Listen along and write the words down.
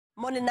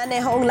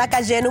Molinanehong la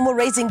kajeno mo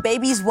Raising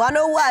Babies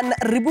 101,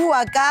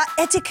 ribuaka,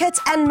 etiquette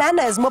and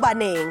manners mo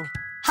baneng.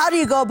 How do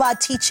you go about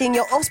teaching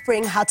your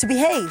offspring how to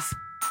behave?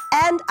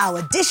 And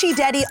our dishy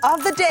daddy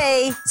of the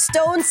day,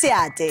 Stone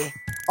Siate.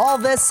 All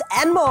this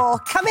and more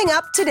coming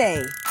up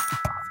today.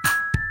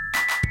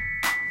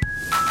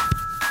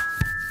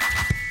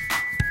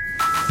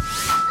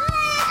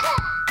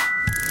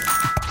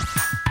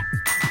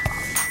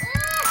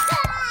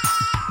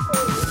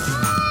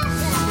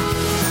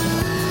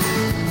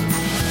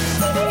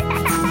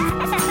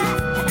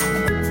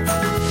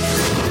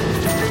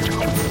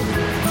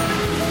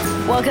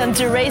 Welcome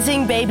to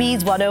Raising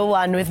Babies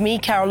 101 with me,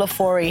 Carol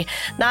Ofori.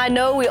 Now, I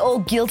know we're all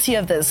guilty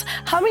of this.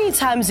 How many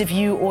times have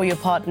you or your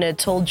partner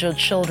told your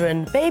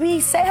children,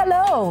 baby, say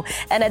hello,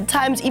 and at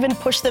times even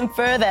push them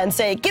further and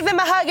say, give them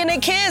a hug and a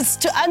kiss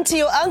to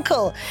auntie or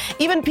uncle,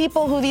 even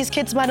people who these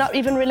kids might not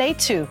even relate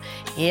to?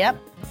 Yep.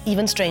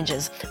 Even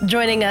strangers.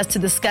 Joining us to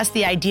discuss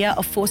the idea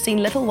of forcing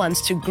little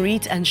ones to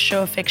greet and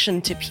show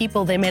affection to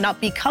people they may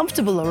not be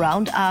comfortable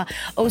around are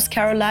Os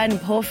Caroline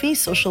Mpofi,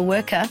 social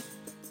worker,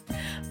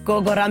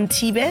 Gogoram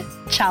Tibe,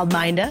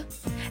 childminder,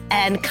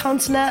 and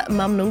Councillor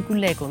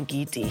Mamnonkuleko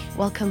Ngiti.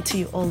 Welcome to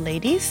you all,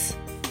 ladies,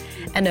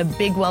 and a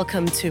big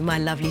welcome to my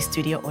lovely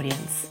studio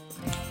audience.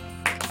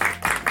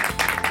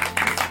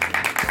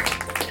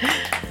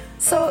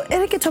 So,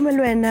 Erike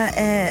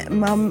Tomelwena,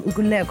 Mam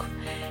Guleko,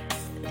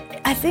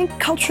 I think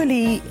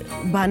culturally,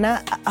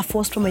 bana are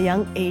forced from a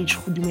young age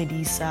who do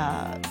these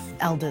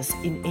elders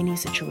in any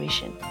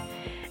situation.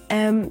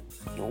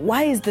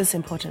 Why is this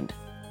important?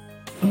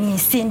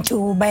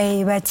 Ngisinto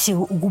bathi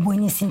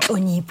ukubonisa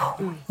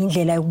inhlonipho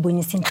indlela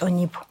yokubonisa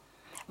inhlonipho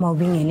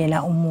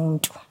mawubingelela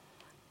umuntu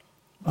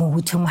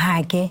ngokuthi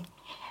umhage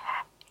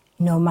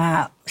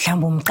noma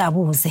mhlawumbe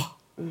umcabuze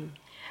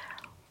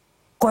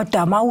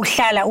kodwa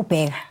mawuhlala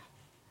ubheka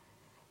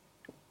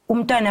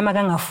umntwana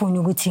makangafuni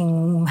ukuthi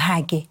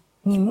ngimhage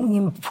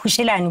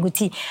ngimpushelana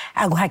ukuthi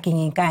akuhage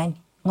ngenkani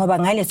ngoba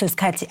ngaleso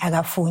sikhathi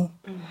akafuni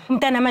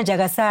umntana manje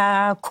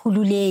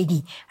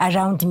akasakhululeki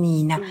around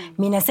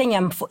mina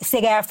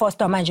sengiyamseka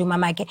foster manje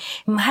umama ke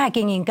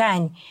mhage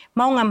ngenkani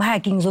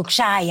mawungamhagi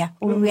ngizokushaya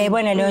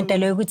uyayibona leyo nto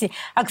leyo ukuthi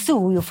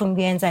akusuyo ufuna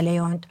ukuyenza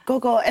leyo nto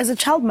Gogo, as a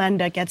child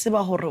minder ke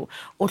tseba hore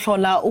o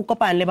hlola o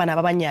kopana le bana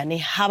ba banyane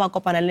ha ba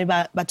kopana le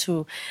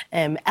batho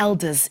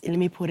elders, let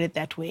me put it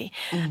that way.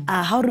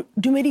 How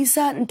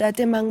dumedisa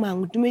ntate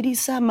mangmang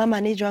dumedisa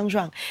mama ne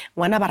jwang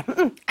ngwana ba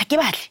a ke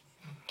batle.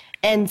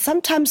 And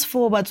sometimes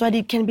for batswadi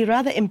it can be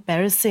rather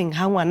embarrassing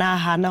ha ngwana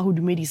hana ho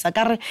dumedisa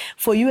kare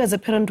for you as a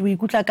parent we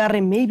ikutla kare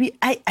maybe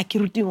I ke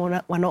ruti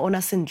wana ona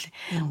sentle.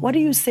 What do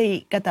you say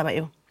ka taba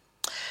eo?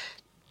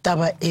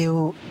 Taba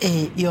eo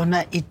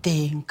yona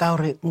iteng ka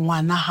hore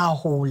ngwana ha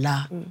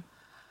hola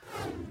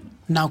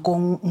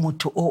nakong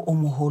motho o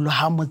moholo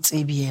ha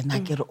motsebi yena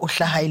kere o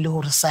hlahaile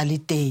hore sa le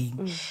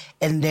teng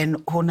and then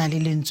hona le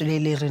lentswe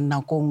le re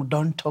nakong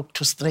don't talk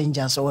to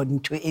strangers or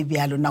ntwe e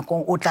bialo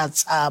nakong o tla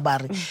tsaba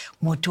re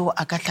motho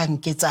a ka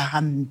tlanketsa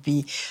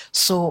hampi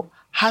so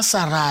ha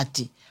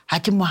sarati ha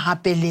ke mo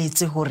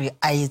hapeletse hore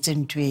a etse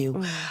ntwe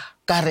eo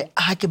kare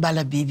ha ke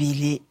bala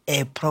Bibele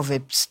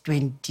Proverbs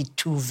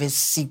 22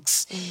 verse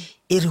 6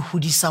 e re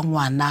hodisa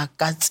ngwana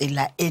ka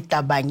tsela e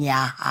tabang ya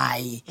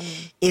hae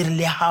e re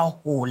le ha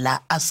hola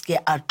a ske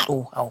a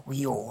tloha ho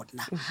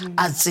yona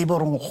a tsebe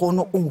hore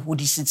nkgono o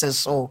hodisitse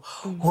so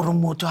hore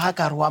motho ha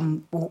ka re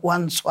wa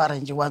ntshwara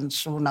nje wa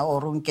ntsuna o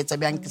re nketsa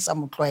bjang ke sa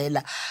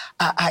motloela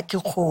ha ke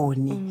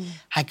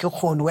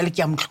kgone well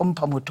ke ya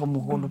mhlompha motho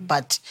moholo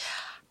but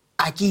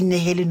aki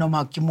neheli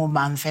noma ke mo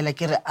manfela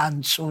ke re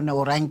antsuna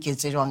o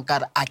ranketse jwang ka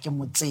re a ke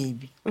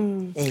motsebi.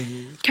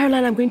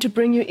 Caroline, I'm going to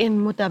bring you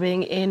in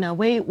motabeng in a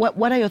way.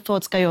 What are your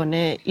thoughts ka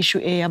yone issue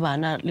e ya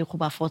bana le go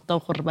ba foster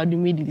gore ba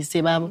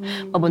dumedise ba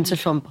bontshe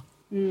hlompho?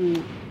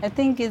 I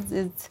think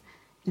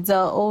it's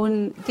our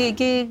own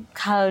ke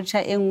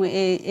culture engwe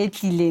e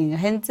tlileng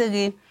hence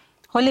re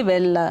ho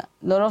lebella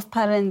lot of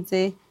parents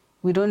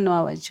we don't know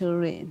our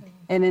children.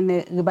 And then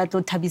re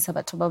batlo thabisa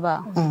batho ba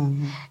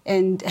bang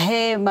and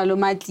he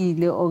maloma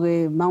tlile or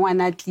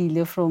mangwana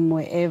tlile from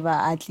wherever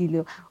a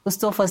tlile o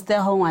sto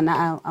foster ho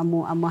ngwana a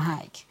mo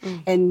hake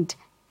and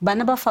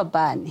bana ba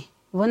fapane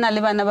bona le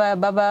bana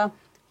ba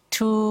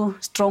too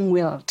strong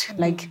willed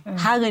like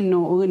ha re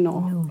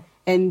no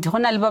and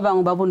hona le ba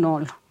bang ba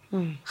bonolo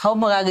ha o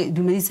mo ga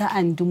dumedisa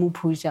antu mo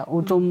phusha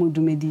o tlo mo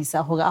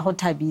dumedisa hore a go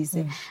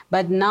thabise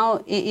but now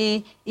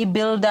e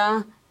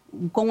builder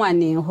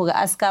kongwane hore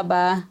aska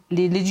ba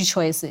le di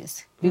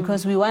choices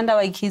because we want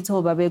our kids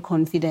to be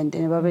confident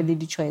and ba le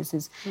di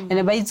choices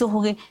and ba itse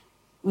hore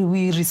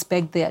we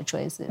respect their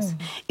choices.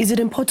 Is it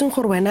important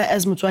gore wena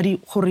as motswadi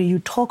gore you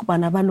talk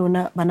bana ba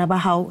lona bana ba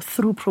how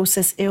through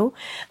process eo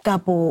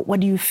kapo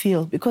what do you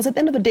feel because at the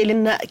end of the day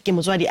lena ke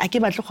motswadi a ke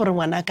batle gore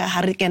ngwana ka ha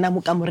re kena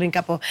mo kamoreng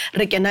kapo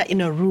re kena in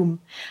a room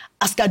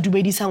aska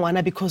dumedisa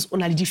ngwana because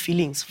ona le di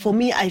feelings. For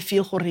me I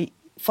feel gore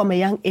from a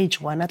young age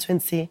ngwana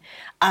tshwentse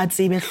a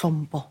tsebe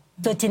hlompho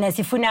so thina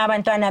sifuna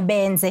abantwana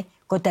benze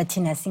kodwa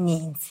thina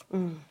singenzi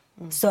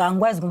so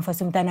angikwazi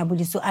kumfasa umntana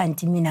abulisa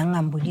uanti mina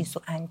ngingambulisa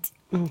uanti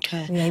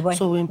Okay. Uyayibona?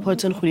 So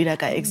important to lead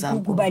like an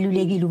example.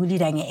 Kubalulekile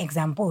ukulida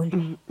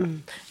nge-example.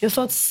 Your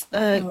thoughts,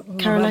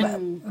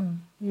 Caroline?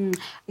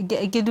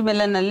 Ke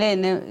dumelana le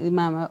ene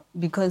mama,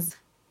 because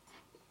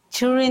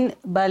children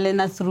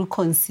balena through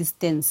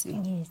consistency.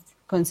 Yes.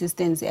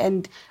 Consistency,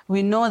 and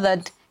we know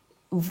that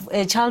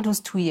a child who's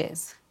 2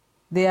 years,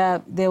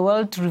 their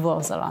world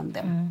revolves around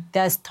them.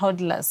 They're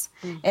toddlers,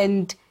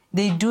 and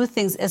they do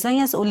things as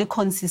long as only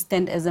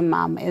consistent as a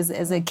mom, as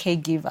a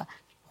caregiver.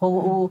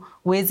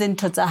 Ways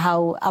and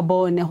how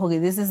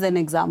abone. This is an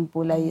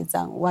example.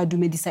 Like do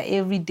medicine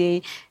every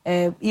day.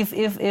 If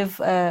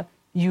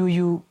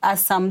you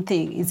ask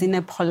something, it's in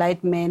a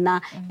polite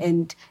manner,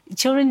 and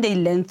children, they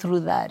learn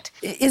through that.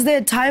 Is there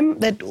a time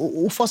that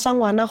for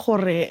someone a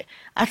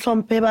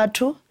hlompe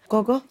batho,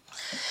 Gogo?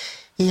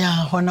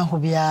 Yeah, hona ho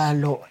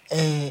bialo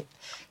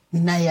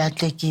nna ya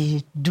tle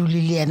ke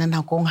dulile ena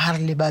nakong ha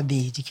re le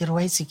babedi ke re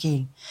wa itse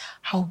keng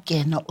ha o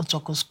kena o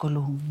tswa ko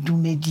sekolong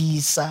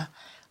dumedisa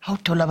ha o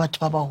thola batho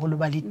ba baholo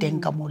ba le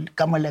teng ka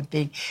mo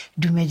lapeng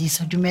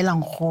dumedisa dumela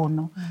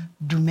nkgono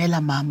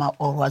dumela mama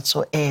or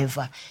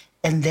whatsoever,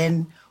 and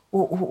then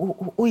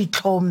o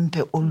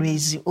itlhompe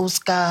always o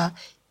ska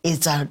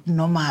etsa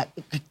noma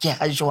ke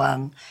ha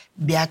jwang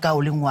bia ka o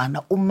le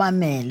ngwana o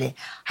mamele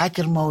ha ke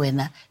re mo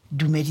wena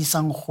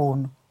dumedisa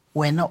nkgono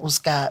wena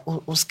uske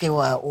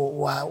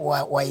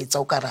wa etsa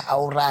o kare ha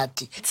o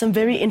rate. Some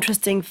very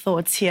interesting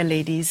thoughts here,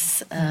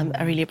 ladies.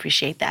 I really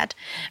appreciate that.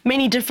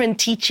 Many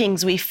different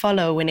teachings we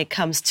follow when it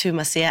comes to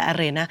Masea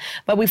Arena,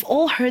 but we've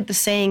all heard the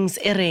sayings,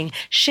 Ering,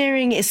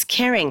 sharing is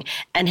caring.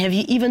 And have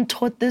you even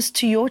taught this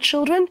to your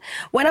children?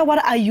 What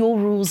are your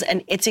rules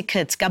and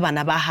etiquette,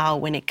 Kabana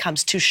Bahao, when it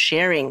comes to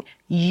sharing?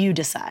 You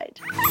decide.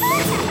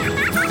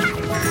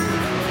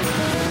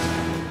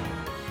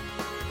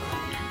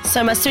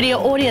 So my studio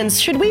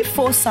audience, should we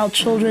force our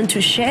children to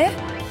share?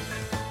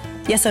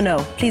 Yes or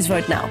no? Please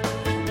vote now.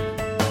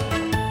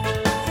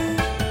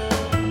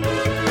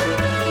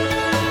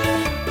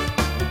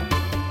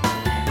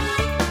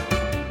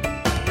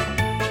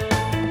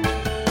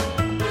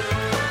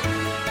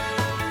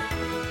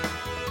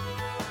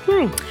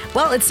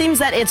 Well, it seems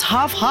that it's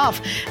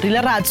half-half.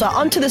 Rilaratso,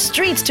 onto the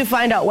streets to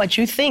find out what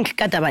you think.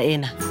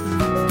 Katabaena.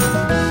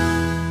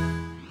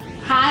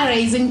 Hi,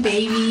 Raising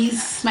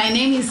Babies. My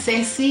name is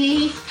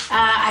Ceci.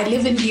 I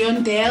live in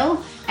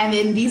Deondale, and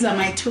then these are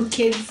my two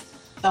kids.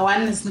 The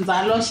one is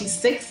Nzalo, she's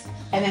 6,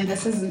 and then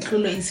this is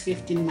Nklulo, he's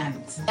 15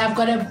 months. I've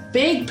got a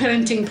big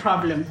parenting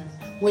problem,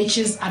 which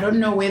is I don't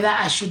know whether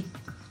I should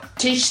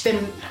teach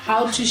them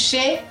how to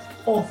share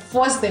or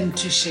force them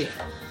to share.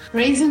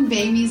 Raising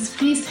Babies,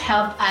 please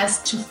help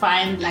us to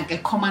find like a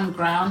common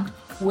ground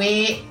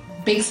where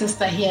big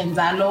sister here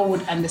Nzalo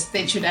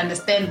should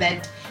understand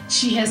that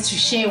she has to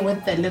share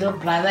with the little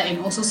brother, and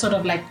also sort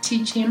of like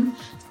teach him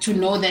to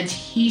know that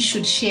he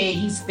should share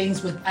his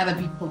things with other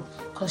people,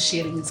 because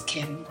sharing is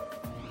caring.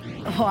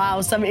 Wow,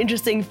 some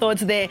interesting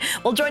thoughts there.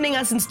 Well, joining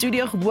us in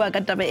studio,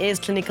 is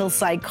clinical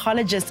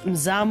psychologist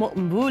Mzamo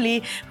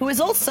Mbuli, who is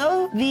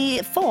also the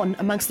thorn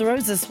amongst the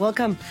roses.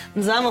 Welcome,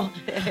 Mzamo.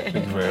 Thank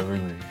you for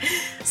having me.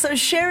 So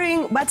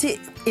sharing, Bati,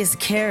 is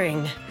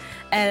caring.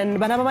 And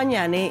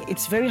Banabanyane,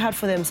 it's very hard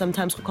for them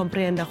sometimes to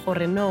comprehend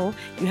that, no,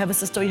 you have a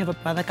sister, you have a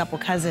brother, couple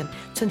cousin.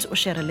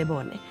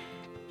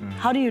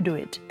 How do you do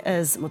it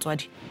as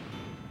Motswadi?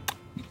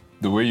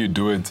 The way you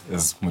do it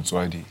as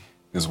Motswadi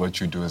is what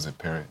you do as a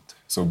parent.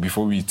 So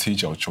before we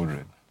teach our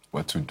children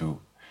what to do,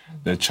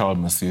 the child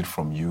must see it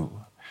from you.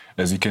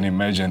 As you can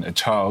imagine, a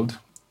child,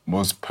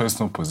 most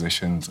personal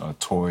possessions are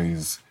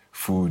toys,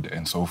 food,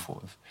 and so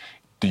forth.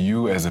 Do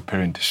you, as a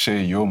parent, share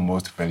your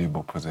most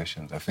valuable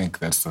possessions? I think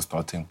that's the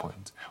starting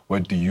point.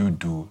 What do you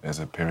do as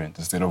a parent?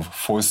 Instead of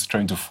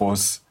trying to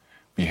force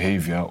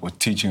behavior or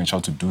teaching a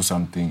child to do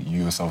something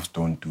you yourselves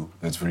don't do,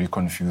 that's very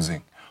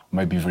confusing.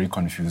 Might be very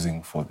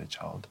confusing for the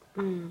child.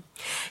 You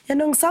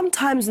know,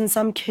 sometimes in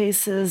some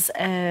cases,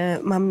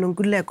 Mam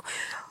Nonguleko,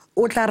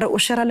 utlare o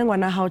share le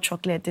ngwana hao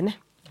chocolate ne,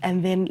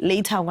 and then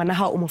later ngwana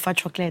hao o mo fa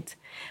chocolate.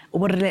 O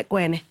borele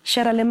kwene,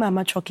 share le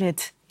mama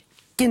chocolate.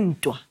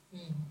 Kintwa.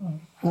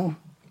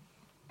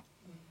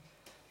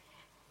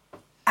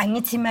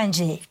 Angithi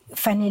manje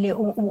fanele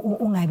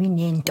ungabi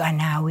nento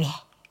nawe.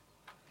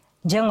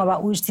 Njengoba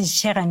uthi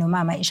share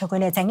nomama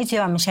ichocolate, angithi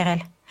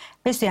uyamsherela.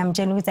 Bese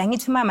uyamtshela ukuthi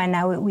angithi mama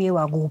nawe uye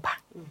wakupha.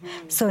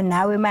 So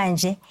nawe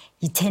manje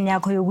i10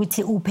 yakho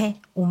yokuthi uphe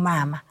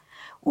umama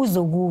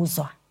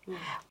uzokuzwa.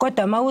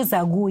 Kodwa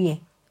mawuza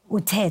kuye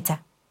uthetha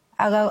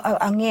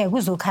angeke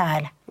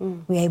uzokhala.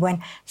 Uyayibona?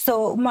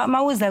 So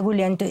mawuza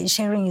kulento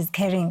sharing is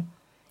caring.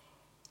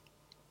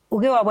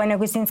 Uke wabona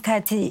kwesinye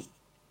isikhathi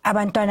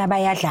abantwana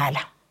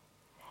bayadlala.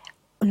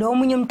 Lo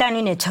munye umntana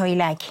une toy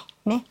lakhe,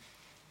 ne?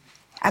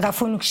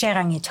 Akafuni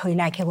ukushare ngetoy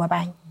lakhe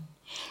kwabanye.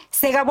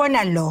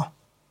 Sekabona lo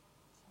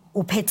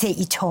uphethe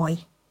itoy.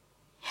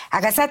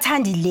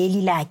 Akasathandi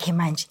leli lakhe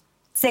manje.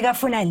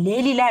 Sekafuna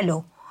leli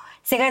lalo.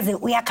 Sekaze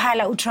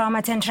uyakhala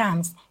utrauma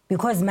tantrums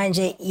because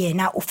manje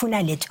yena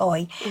ufuna le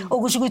toy.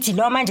 Okusho ukuthi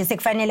lo manje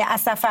sekufanele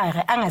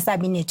asafare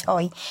angasabi ne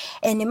toy.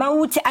 And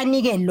mawuthi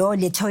anike lo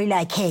le toy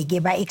lakhe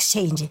ke ba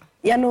exchange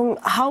Yanong,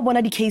 how bona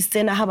di-case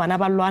tsena ha bana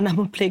ba lwana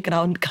mo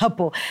playground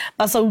kapo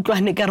ba sa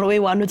utlwane ka re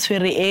o one o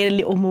tshwere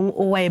le o mong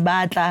o wa e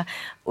batla.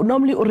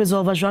 Normally o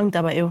resolve jwang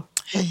taba eo?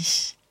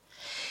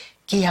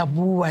 Ke ya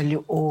bua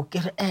le o ke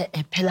re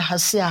phela ha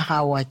se ya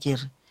hawa ke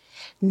re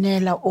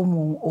nela o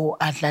mong o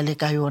atla le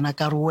ka yona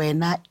ka re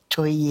wena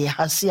toy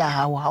ha se ya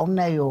hawa ha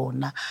una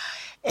yona.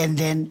 And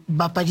then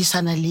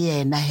bapadisana le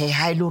yena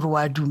ha ile re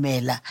wa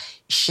dumela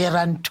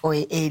share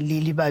toy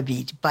le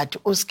babedi but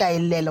o ska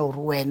elela o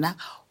wena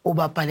o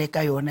bapale ka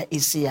yona e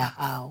se ya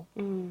hao.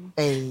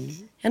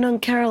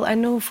 And Carol, I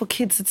know for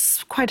kids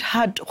it's quite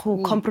hard to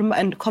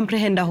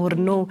comprehend hore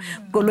no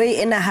koloi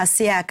ena ha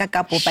se ya ka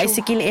kapo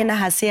bicycle ena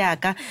ha se ya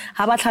ka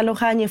ha ba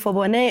tlhaloganye for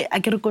bone a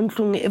ke re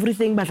kontlung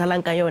everything ba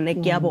tlalang ka yone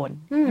ke ya bone.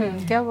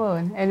 Ke ya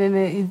bone. And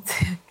then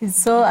it's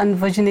so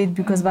unfortunate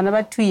because bana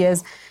ba 2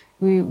 years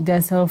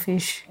they're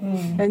selfish.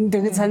 And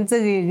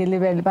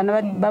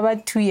baba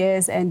 2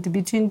 years and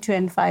between 2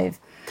 and 5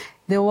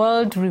 the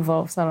world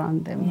revolves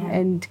around them.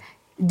 And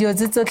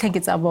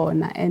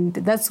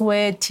that's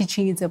where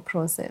teaching is a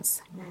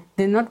process.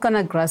 They're not going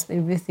to grasp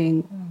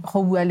everything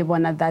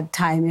at that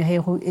time,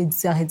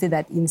 it's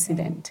that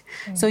incident.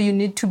 So you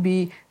need to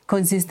be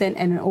consistent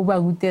and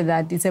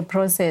that it's a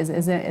process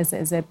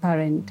as a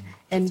parent.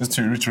 And just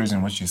to reiterate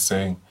on what she's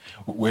saying,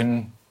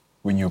 when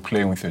you're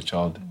playing with your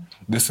child,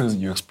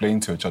 you explain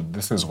to your child,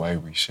 this is why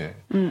we share.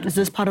 Is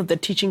this part of the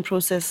teaching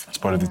process? It's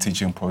part of the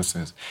teaching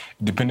process.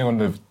 Depending on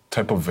the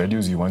type of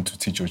values you want to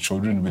teach your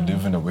children, we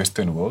live in a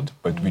Western world,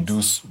 but we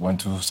do want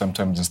to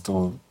sometimes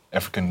instill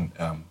African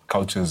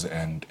cultures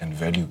and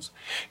values.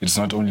 It's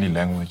not only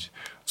language.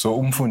 So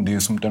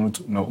umfundisi umntana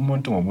no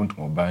umuntu ngomuntu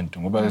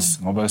ngobantu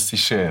ngoba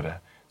sishare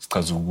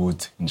sichaza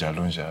ukuthi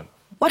njalo njalo.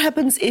 What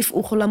happens if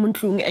ugola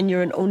montlung and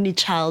you're an only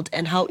child,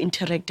 and how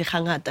interact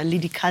hangata le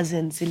di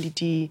cousins le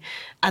di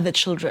other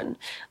children?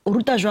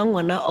 Uruta jwang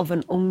ngwana of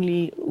an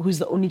only who's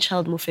the only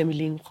child mo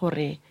family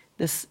gore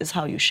this is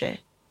how you share?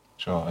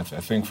 Sure, I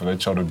think for that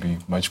child it would be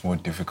much more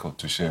difficult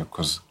to share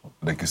because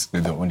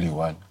they're the only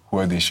one. Who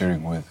are they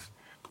sharing with?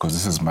 Because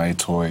this is my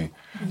toy,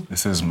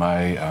 this is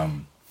my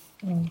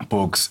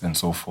books and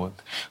so forth.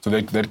 So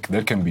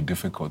that can be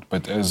difficult.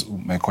 But as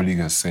my colleague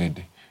has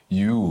said,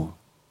 you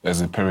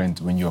as a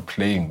parent, when you're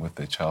playing with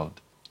the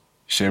child,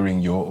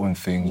 sharing your own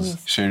things,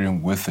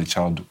 sharing with the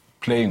child,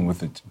 playing with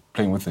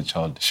the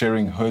child,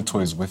 sharing her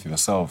toys with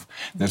yourself,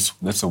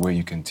 that's a way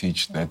you can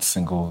teach that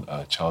single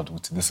child,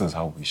 this is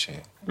how we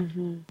share.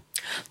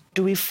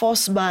 Do we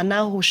force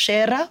bana who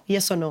share?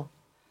 Yes or no?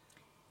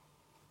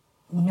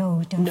 No,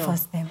 we don't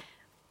force them.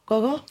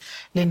 Gogo?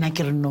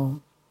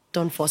 No.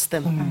 Don't force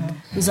them.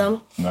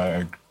 Zalo?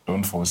 No,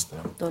 don't force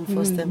them. Don't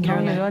force them,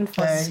 Caroline. Don't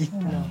force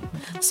them. No.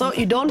 So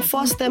you don't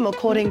force them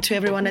according to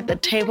everyone at the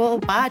table,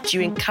 but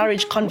you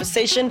encourage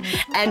conversation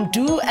and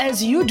do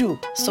as you do.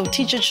 So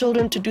teach your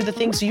children to do the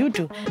things you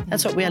do.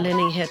 That's what we are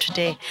learning here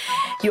today.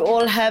 You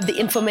all have the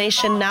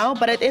information now,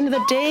 but at the end of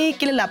the day,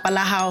 kilelapa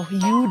la how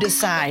you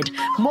decide.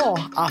 More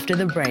after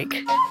the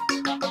break.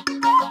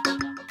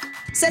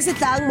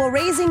 Sesitlang Mo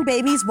Raising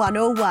Babies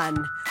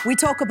 101. We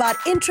talk about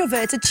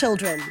introverted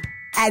children.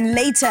 And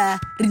later,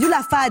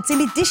 Ridula Fad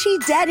Tili Dishi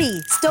Daddy,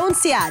 Stone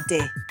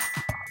Siate.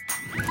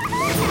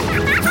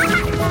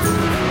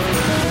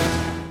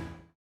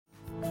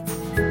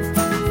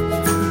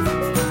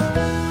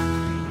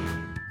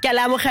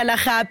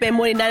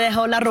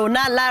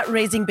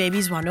 Raising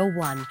Babies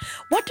 101.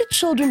 What do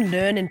children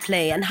learn and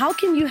play, and how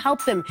can you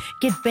help them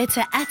get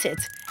better at it?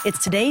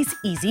 It's today's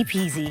Easy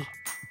Peasy.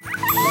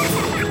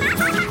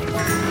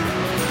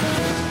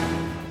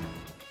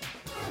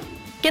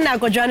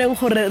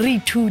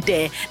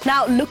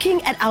 Now,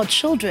 looking at our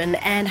children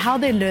and how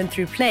they learn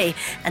through play.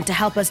 And to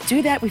help us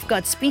do that, we've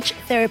got speech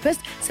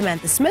therapist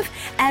Samantha Smith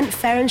and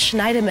Farron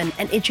Schneiderman,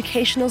 an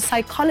educational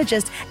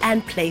psychologist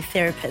and play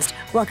therapist.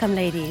 Welcome,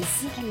 ladies.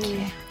 Thank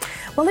you.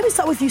 Well, let me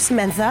start with you,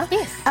 Samantha.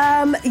 Yes.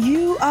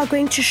 You are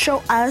going to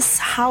show us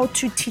how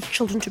to teach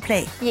children to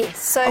play. Yes.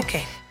 So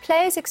okay.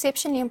 Play is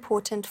exceptionally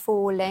important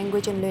for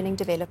language and learning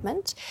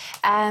development.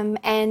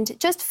 And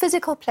just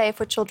physical play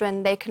for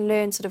children, they can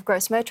learn sort of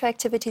gross motor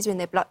activities when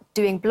they're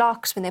doing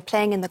blocks, when they're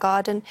playing in the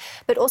garden.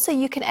 But also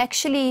you can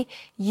actually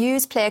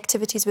use play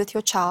activities with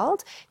your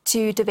child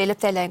to develop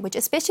their language,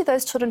 especially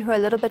those children who are a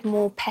little bit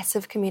more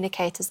passive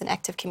communicators than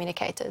active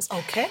communicators.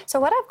 Okay. So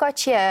what I've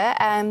got here,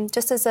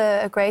 just as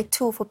a great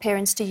tool for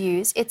parents to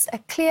use, it's a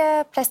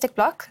clear plastic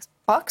box,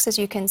 as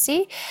you can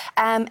see.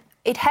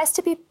 It has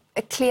to be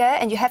clear,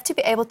 and you have to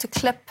be able to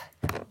clip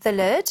the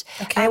lid.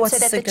 Okay, what's so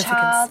that the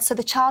significance?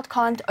 the child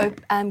can't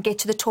get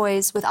to the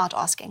toys without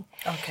asking.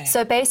 Okay.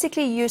 So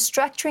basically, you're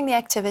structuring the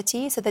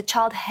activity so the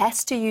child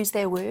has to use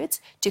their words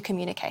to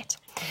communicate.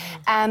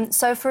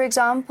 So, for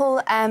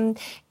example,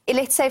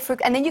 let's say,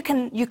 and then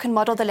you can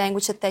model the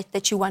language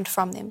that you want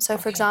from them. So,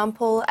 for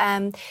example,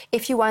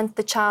 if you want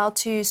the child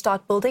to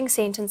start building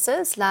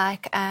sentences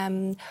like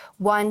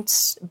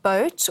want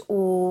boat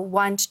or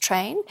want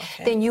train,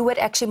 then you would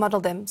actually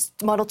model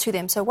to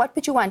them. So, what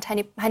would you want,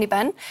 honey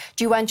bun?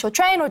 Do you want your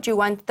train or do you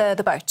want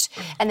the boat?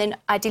 And then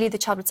ideally the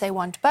child would say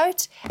want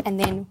boat, and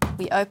then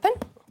we open.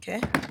 Okay.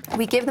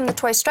 We give them the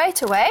toy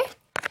straight away.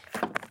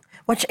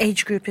 Which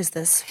age group is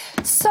this?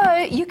 So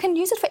you can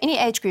use it for any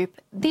age group.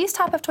 These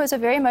type of toys are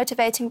very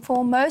motivating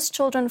for most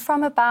children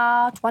from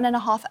about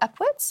 1.5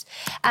 upwards.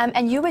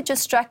 And you would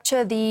just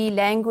structure the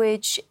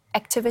language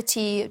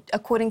activity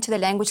according to the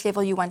language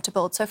level you want to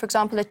build. So, for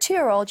example, a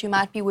 2-year-old, you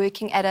might be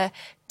working at a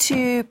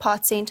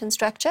 2-part sentence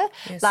structure,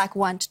 like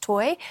want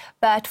toy.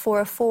 But for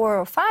a 4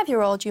 or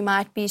 5-year-old, you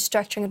might be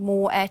structuring it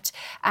more at,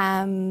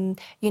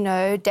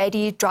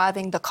 daddy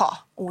driving the car,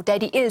 or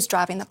daddy is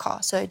driving the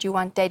car. So do you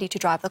want daddy to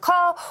drive the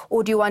car,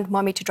 or do you want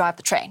mommy to drive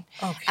the train?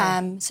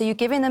 Okay. So you're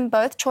giving them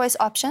both choice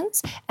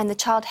options, and the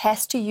child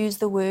has to use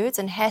the words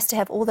and has to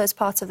have all those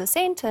parts of the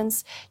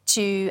sentence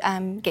to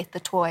get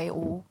the toy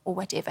or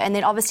whatever. And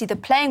then obviously the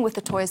playing with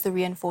the toy is the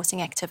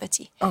reinforcing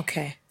activity.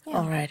 Okay. Yeah.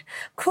 All right.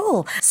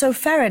 Cool. So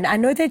Farron, I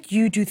know that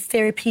you do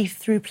therapy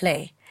through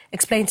play.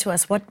 Explain to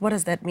us, what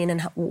does that mean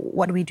and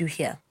what do we do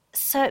here?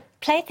 So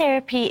play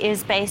therapy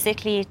is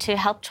basically to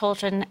help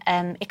children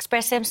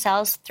express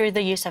themselves through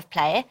the use of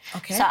play.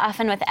 Okay. So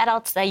often with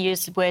adults, they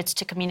use words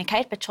to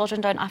communicate, but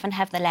children don't often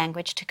have the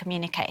language to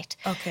communicate.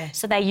 Okay.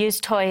 So they use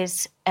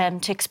toys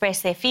to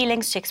express their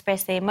feelings, to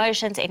express their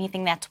emotions,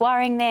 anything that's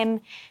worrying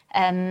them.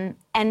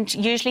 And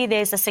usually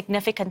there's a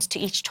significance to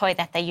each toy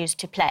that they use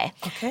to play.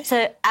 Okay.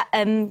 So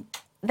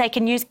they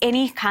can use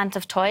any kinds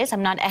of toys.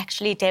 I'm not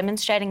actually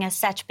demonstrating as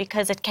such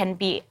because it can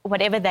be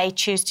whatever they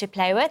choose to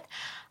play with.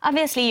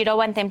 Obviously, you don't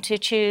want them to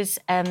choose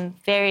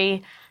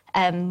very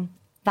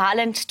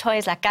violent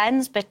toys like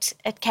guns, but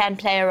it can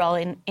play a role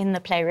in the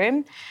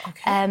playroom.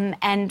 Okay.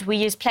 And we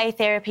use play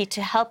therapy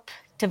to help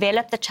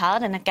develop the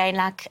child. And again,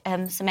 like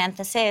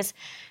Samantha says,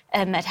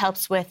 it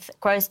helps with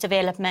growth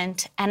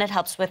development and it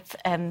helps with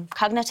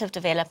cognitive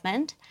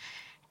development.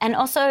 And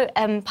also,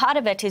 part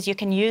of it is you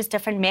can use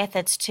different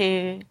methods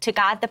to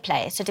guide the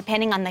play. So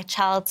depending on the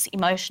child's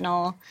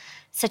emotional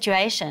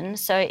situation,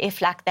 so if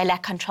they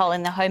lack control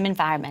in the home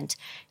environment,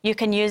 you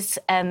can use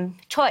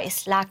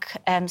choice, like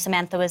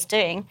Samantha was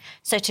doing,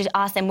 so to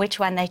ask them which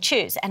one they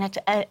choose. And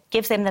it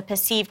gives them the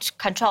perceived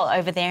control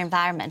over their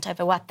environment,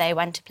 over what they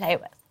want to play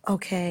with.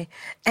 Okay.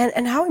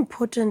 And how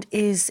important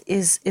is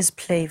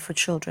play for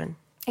children?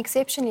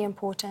 Exceptionally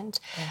important.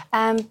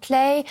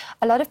 Play,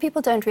 a lot of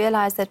people don't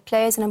realise that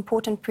play is an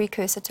important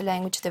precursor to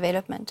language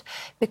development,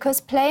 because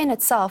play in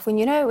itself,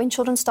 when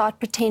children start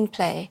pretend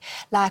play,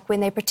 like when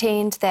they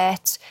pretend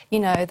that,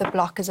 the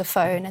block is a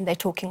phone and they're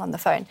talking on the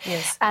phone,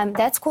 yes.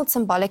 That's called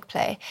symbolic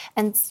play.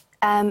 And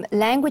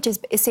language is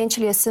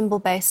essentially a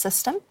symbol-based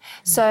system.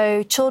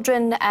 So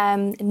children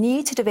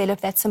need to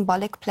develop that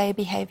symbolic play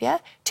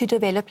behaviour to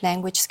develop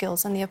language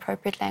skills and the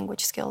appropriate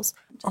language skills.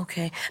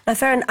 Okay. Now,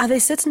 Farron, are there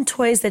certain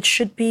toys that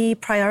should be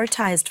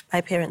prioritised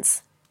by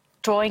parents?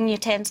 Drawing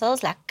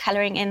utensils, like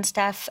colouring in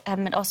stuff.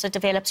 It also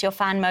develops your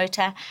fine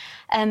motor.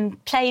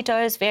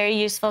 Play-Doh is very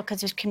useful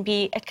because it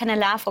can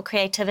allow for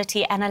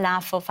creativity and allow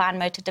for fine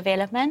motor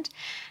development.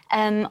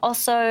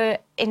 Also,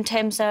 in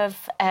terms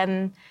of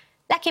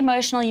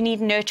emotional, you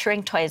need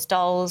nurturing toys,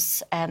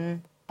 dolls,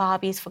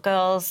 Barbies for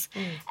girls,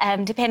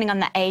 depending on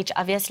the age,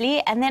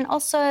 obviously. And then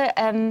also,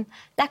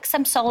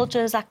 some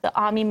soldiers, like the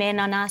army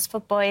men are nice for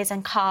boys,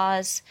 and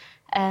cars.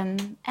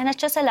 And it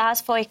just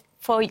allows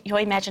for your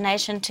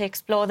imagination to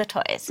explore the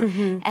toys.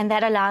 Mm-hmm. And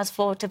that allows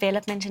for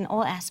development in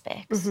all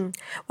aspects. Mm-hmm.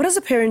 What does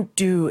a parent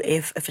do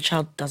if a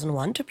child doesn't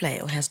want to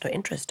play or has no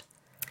interest?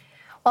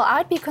 Well,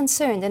 I'd be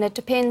concerned, and it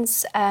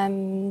depends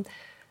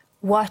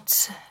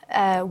what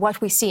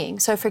we're seeing.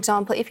 So, for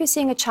example, if you're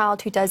seeing a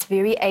child who does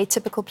very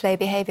atypical play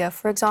behaviour,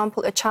 for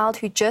example, a child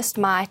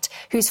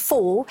who's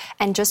 4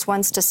 and just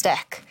wants to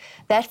stack,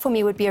 that for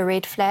me would be a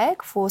red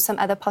flag for some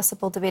other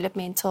possible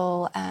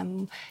developmental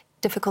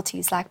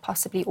difficulties, like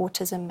possibly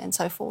autism and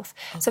so forth.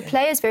 Okay. So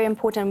play is very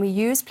important, and we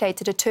use play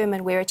to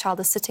determine where a child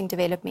is sitting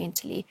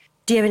developmentally.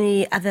 Do you have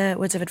any other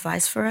words of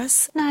advice for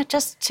us? No,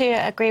 just to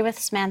agree with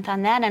Samantha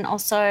on that, and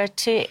also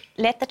to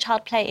let the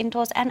child play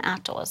indoors and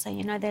outdoors.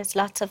 So, there's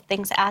lots of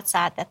things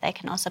outside that they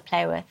can also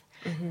play with.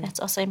 Mm-hmm. That's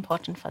also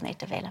important for their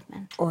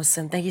development.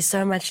 Awesome. Thank you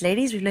so much,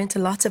 ladies. We've learned a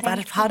lot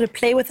about how to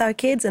play with our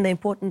kids and the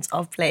importance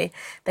of play.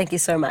 Thank you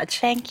so much.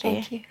 Thank you.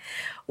 Thank you.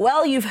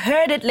 Well, you've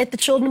heard it. Let the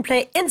children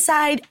play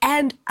inside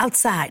and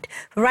outside.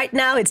 But right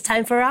now, it's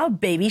time for our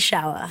baby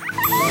shower.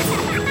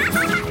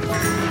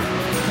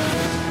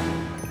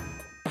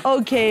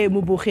 Okay,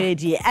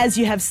 Mubugedi, as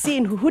you have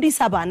seen, Huhudi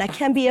Sabana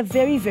can be a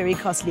very, very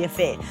costly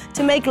affair.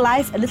 To make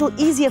life a little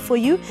easier for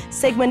you,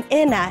 segment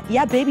ena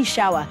ya baby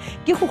shower.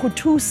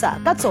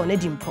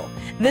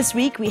 This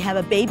week, we have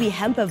a baby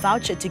hamper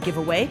voucher to give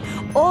away.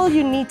 All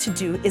you need to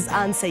do is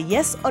answer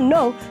yes or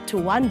no to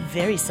one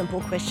very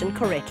simple question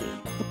correctly.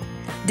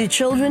 Do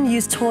children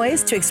use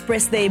toys to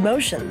express their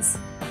emotions?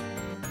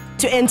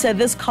 To enter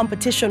this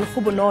competition,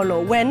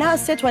 Hubunolo, where now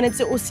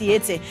setwanetse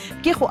osiete,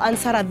 ke go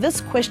answer this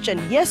question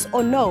yes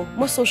or no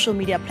on social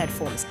media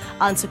platforms.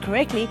 Answer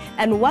correctly,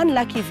 and one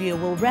lucky viewer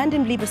will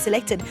randomly be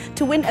selected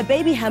to win a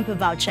baby hamper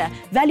voucher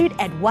valued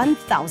at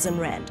 1,000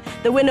 Rand.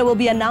 The winner will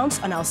be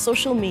announced on our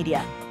social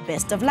media.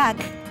 Best of luck.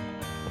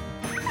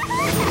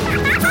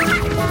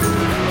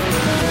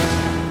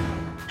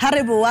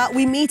 Hareboa,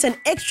 we meet an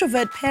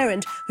extrovert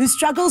parent who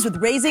struggles with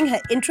raising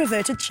her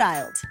introverted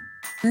child.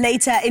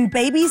 Later, in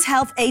Baby's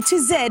Health A to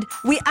Z,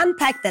 we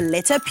unpack the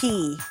letter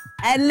P.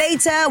 And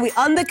later, we're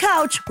on the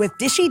couch with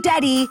Dishy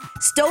Daddy,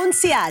 Stone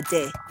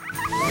Siate.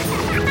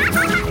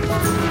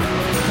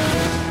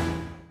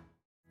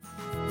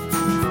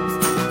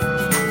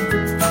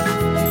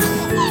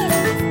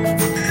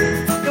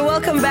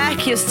 Welcome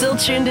back. You're still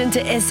tuned into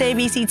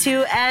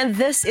SABC2, and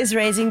this is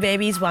Raising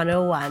Babies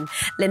 101.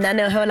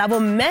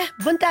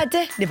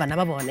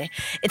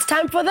 It's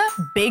time for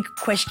the big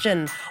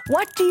question.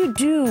 What do you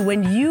do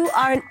when you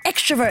are an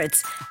extrovert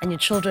and your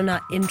children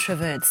are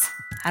introverts?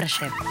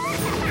 Harshep.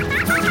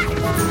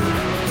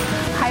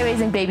 Hi,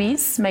 Raising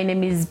Babies. My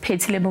name is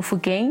Petile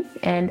Mofokeng,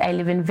 and I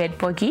live in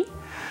Vetbogi.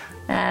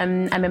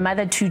 I'm a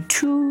mother to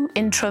 2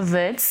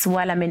 introverts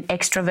while I'm an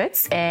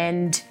extrovert,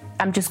 and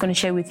I'm just going to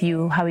share with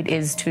you how it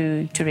is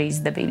to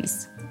raise the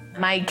babies.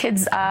 My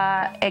kids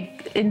are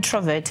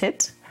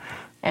introverted,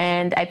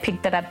 and I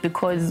picked that up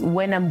because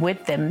when I'm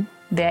with them,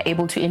 they're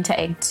able to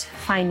interact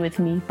fine with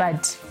me,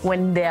 but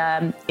when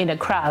they're in a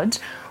crowd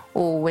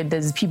or when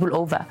there's people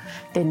over,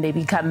 then they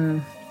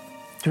become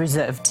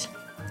reserved.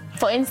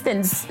 For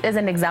instance, as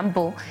an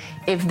example,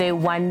 if they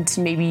want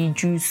maybe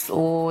juice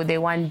or they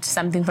want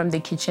something from the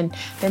kitchen,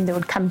 then they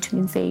would come to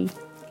me and say,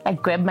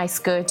 like, grab my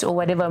skirt or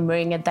whatever I'm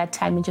wearing at that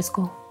time and just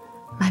go,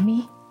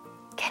 "Mommy,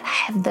 can I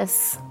have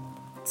this?"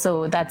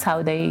 So that's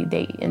how they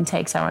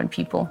interact around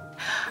people.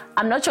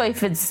 I'm not sure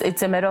if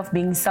it's a matter of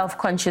being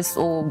self-conscious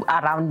or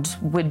around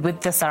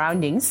with the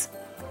surroundings,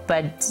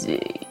 but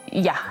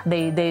yeah,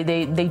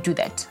 they do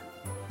that.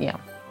 Yeah.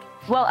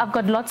 Well, I've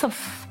got lots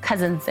of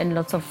cousins and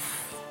lots of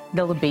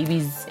little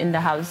babies in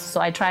the house,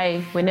 so I try,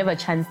 whenever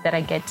chance that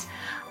I get,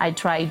 I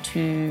try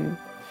to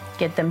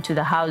get them to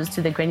the house,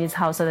 to the granny's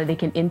house, so that they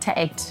can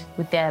interact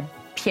with their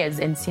peers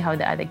and see how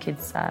the other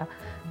kids are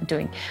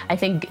doing. I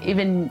think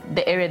even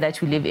the area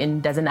that we live in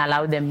doesn't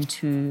allow them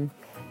to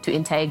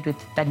interact with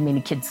that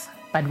many kids,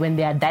 but when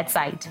they are that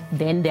side,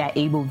 then they are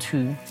able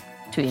to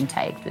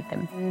interact with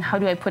them. And how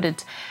do I put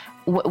it?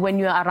 When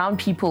you're around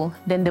people,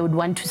 then they would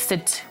want to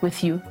sit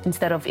with you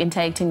instead of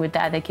interacting with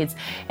the other kids.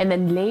 And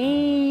then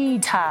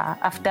later,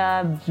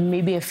 after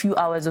maybe a few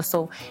hours or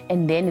so,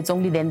 and then it's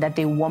only then that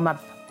they warm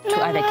up to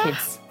other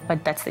kids.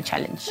 But that's the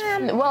challenge.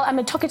 Well, I'm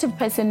a talkative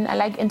person. I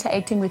like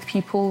interacting with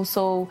people,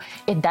 so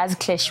it does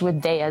clash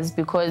with theirs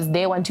because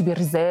they want to be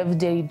reserved.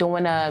 They don't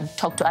want to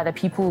talk to other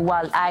people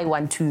while I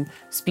want to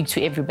speak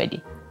to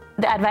everybody.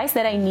 The advice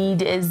that I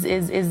need is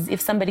if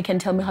somebody can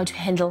tell me how to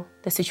handle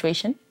the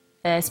situation.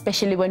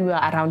 Especially when we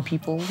are around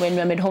people. When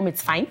we're at home,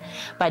 it's fine.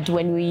 But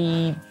when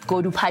we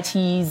go to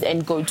parties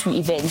and go to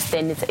events,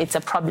 then it's a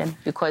problem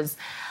because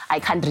I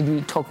can't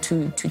really talk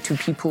to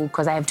people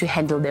because I have to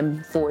handle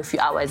them for a few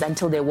hours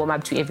until they warm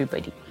up to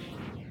everybody.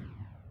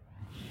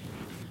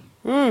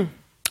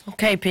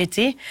 Okay,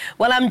 Peti.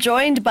 Well, I'm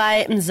joined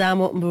by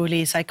Mzamo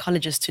Mbuli,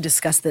 psychologist, to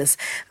discuss this.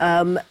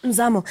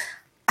 Mzamo,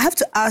 I have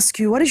to ask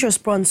you, what is your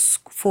response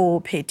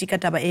for Peti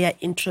Kataba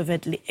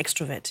introvert,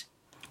 extrovert?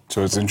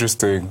 So it's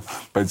interesting,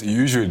 but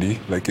usually,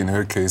 like in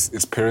her case,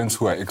 it's parents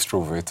who are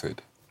extroverted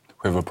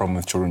who have a problem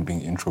with children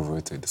being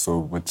introverted. So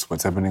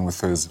what's happening with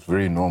her is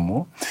very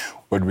normal.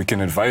 What we can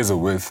advise her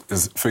with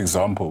is, for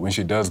example, when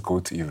she does go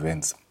to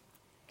events,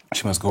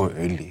 she must go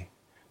early.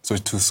 So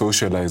to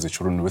socialize the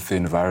children with the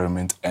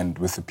environment and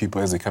with the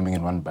people as they're coming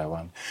in one by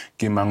one.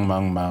 To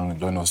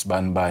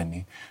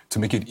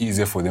make it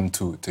easier for them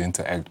to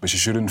interact. But she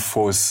shouldn't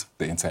force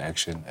the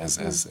interaction as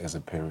a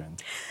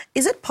parent.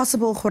 Is it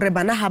possible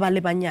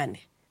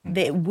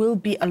they will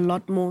be a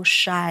lot more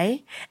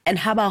shy and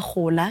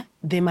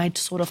they might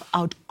sort of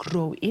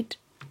outgrow it?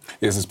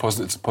 Yes,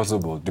 it's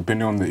possible,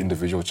 depending on the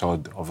individual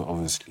child,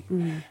 obviously.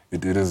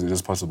 It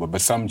is possible.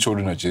 But some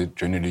children are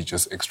generally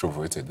just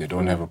extroverted. They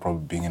don't have a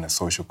problem being in a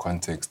social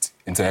context,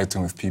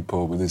 interacting with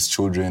people, whether it's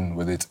children,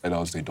 whether it's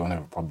adults, they don't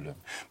have a problem.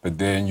 But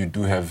then you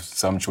do have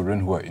some children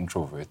who are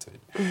introverted.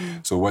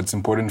 So what's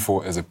important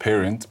for, as a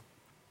parent,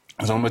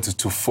 is not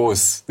to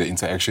force the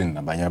interaction,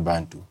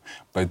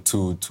 but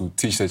to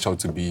teach the child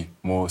to be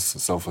more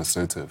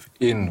self-assertive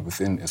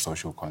within a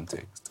social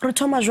context.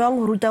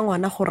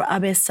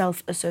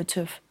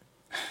 Self-assertive.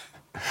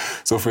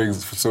 So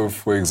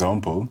for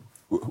example,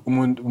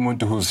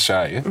 umuntu who's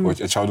shy, or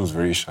a child who's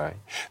very shy,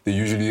 they're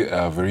usually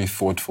a very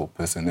thoughtful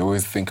person. They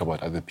always think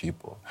about other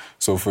people.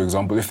 So for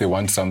example, if they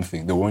want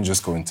something, they won't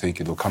just go and take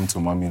it. They'll come to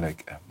mommy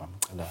like,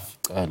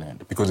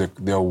 because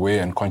they're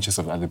aware and conscious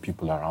of other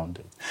people around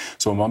it.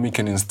 So mommy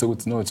can instill,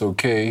 no, it's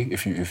okay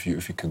if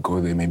you could go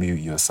there, maybe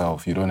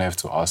yourself. You don't have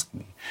to ask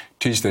me.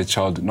 Teach the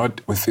child,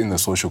 not within the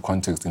social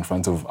context, in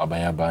front of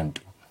abaya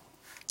bantu.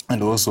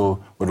 And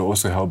also, what will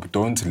also help,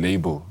 don't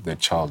label the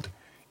child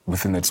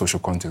within that social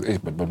context. Hey,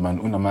 but man,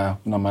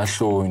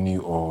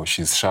 unama or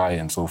she's shy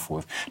and so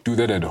forth. Do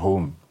that at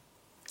home,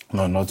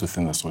 not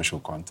within the social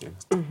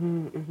context.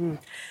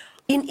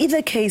 In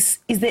either case,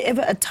 is there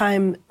ever a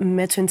time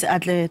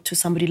to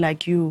somebody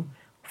like you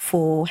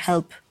for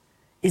help?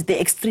 Is there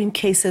extreme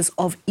cases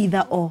of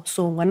either or?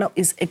 So one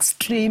is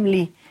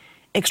extremely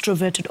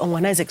extroverted or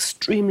ngwana is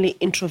extremely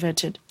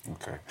introverted?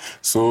 Okay.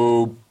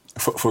 So,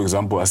 for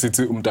example,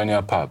 asithi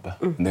umntwana papa,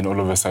 and then all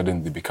of a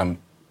sudden they become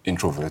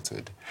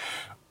introverted.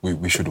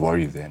 We should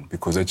worry then,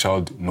 because a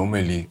child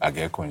normally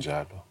agekho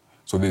njalo.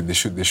 So there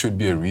should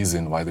be a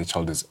reason why the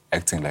child is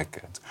acting like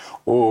that.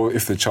 Or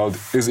if the child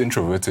is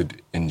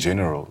introverted in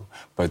general,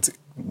 but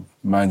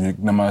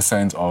nama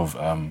signs of,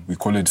 we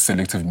call it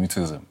selective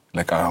mutism.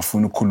 Like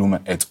akafuni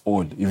kuluma at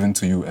all, even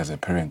to you as a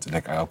parent.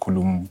 Like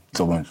akakhuluma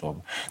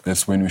hlobo.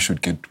 That's when we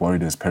should get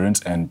worried as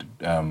parents and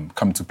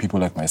come to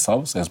people like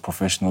myself as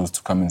professionals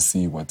to come and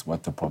see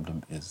what the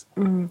problem is.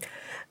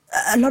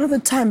 A lot of the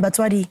time,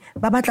 batswadi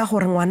ba batla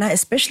gore ngwana,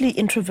 especially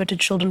introverted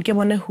children, ke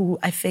bone who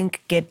I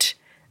think get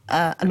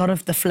a lot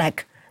of the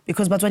flack,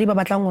 because batswadi ba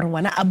batla gore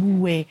ngwana a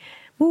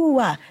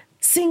bua,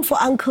 sing for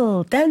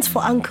uncle, dance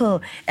for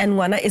uncle, and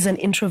ngwana is an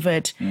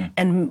introvert,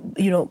 and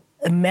you know,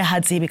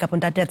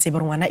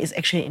 ngwana is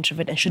actually an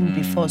introvert and shouldn't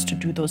be forced to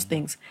do those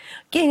things.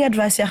 Ke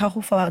advice ya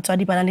gago for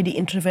batswadi ba le di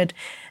introvert,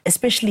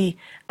 especially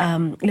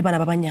le bana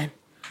ba banyane?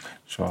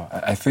 Sure,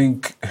 I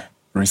think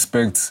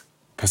respect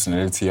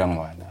personality ya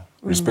ngwana.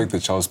 Respect the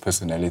child's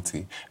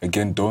personality.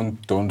 Again,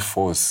 don't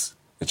force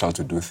the child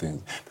to do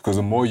things, because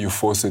the more you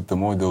force it, the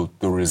more they'll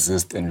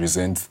resist and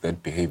resent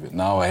that behavior.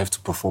 Now I have to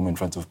perform in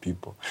front of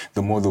people.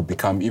 The more they'll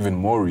become even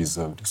more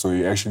reserved. So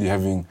you're actually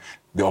having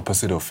the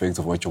opposite effect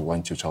of what you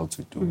want your child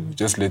to do.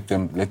 Just let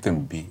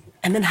them be.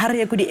 And then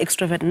hare ku di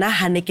extrovert na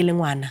hane ke le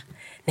ngwana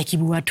ne ke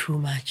bua too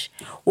much.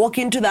 Walk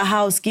into the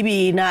house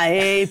kibi na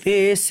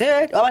appease,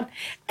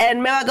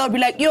 and me will be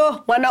like,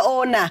 yo ngwana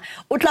ona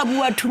o tla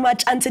bua too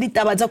much antse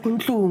ditaba tsa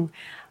kuntlung.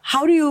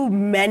 How do you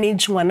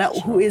manage ngwana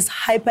who is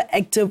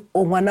hyperactive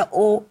or ngwana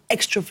or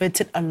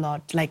extroverted a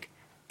lot, like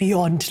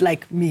beyond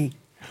like me?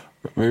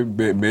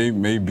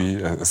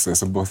 Maybe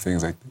simple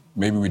things like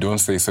maybe we don't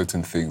say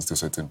certain things to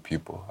certain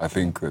people. I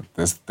think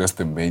that's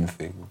the main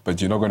thing.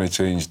 But you're not going to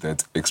change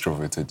that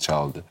extroverted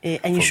child.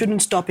 And you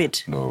shouldn't stop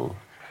it. No.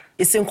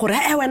 It's in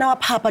when our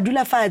papa do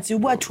la fats, you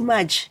bua too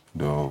much.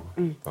 No.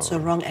 So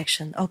wrong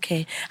action.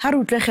 Okay. How do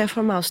we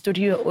from our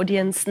studio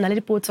audience?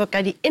 Naledi po talk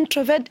the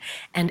introvert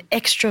and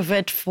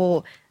extrovert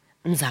for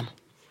Nzamo.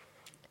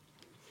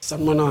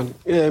 Sanmanan,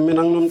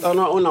 mina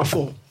nginomntana ona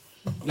 4.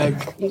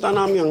 Like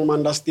umntana wami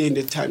understand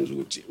the times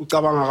ukuthi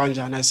ucabanga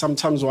kanjani. I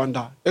sometimes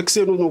wonder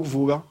ekseni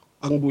unokuvuka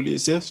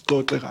angibulise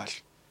sixoxe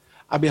kahle.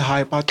 Abe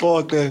hyper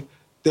xoxe.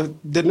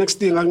 The next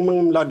thing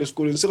angimlanda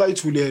esikoleni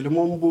sekayithulele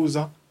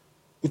mombuza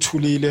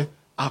uthulile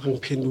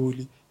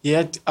akangiphenduli.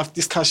 Yet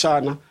after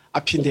isikhathana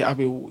aphinde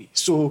abe uyi.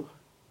 So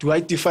do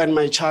I define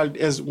my child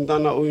as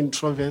umntana or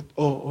introvert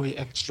or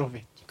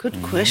extrovert?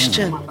 Good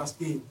question.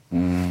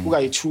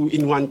 Ukayi-2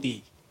 in one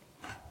day.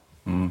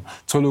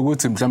 Thola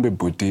ukuthi mhlambe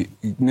bhuti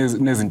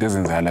nezinto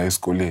ezenzala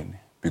esikoleni,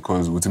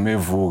 because uthi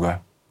mevuka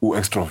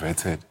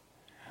u-extroverted.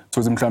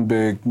 So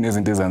mhlambe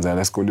nezinto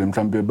ezenzala esikoleni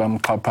mhlambe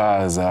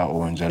bamxhaphaza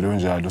or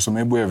njalo. So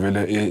mebuye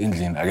vele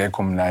endlini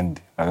akekho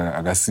mnandi,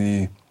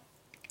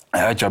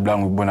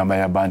 akajabulanga ukubona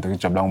abanye abantu,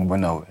 akajabulanga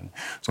ukubona wena.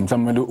 So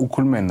mhlambe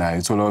ukhulume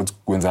naye thola ukuthi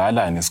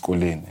kwenzakalani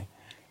esikoleni,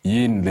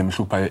 yini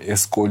lemhlupha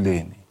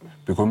esikoleni,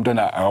 because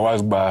umntwana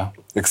akawazi kuba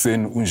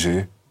ekseni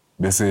unje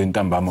bese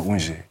ntambama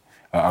unje.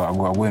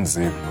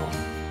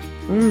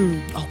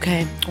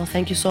 Okay. Well,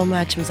 thank you so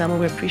much, Mzamo.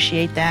 We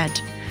appreciate that.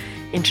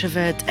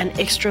 Introvert and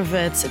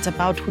extroverts, it's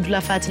about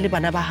hudula fatili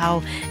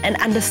banabahau and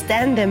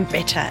understand them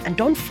better and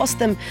don't force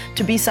them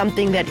to be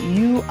something that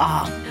you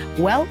are.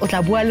 Well,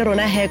 otlabua le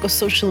rona heko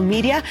social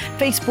media,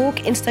 Facebook,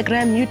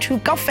 Instagram, YouTube,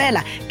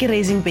 kaofela ke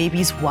Raising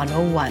Babies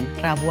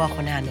 101. Ra bua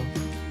khonano.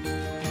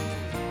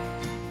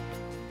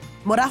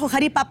 Morago ga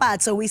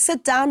dipapatso, we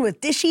sit down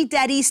with Dishy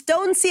Daddy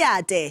Stone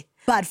Siate.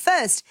 But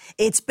first,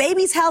 it's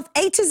Baby's Health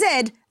A to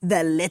Z,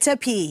 the letter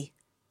P.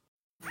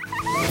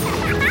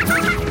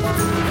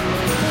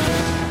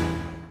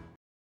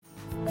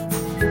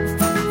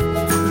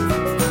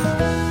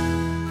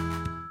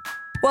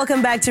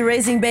 Welcome back to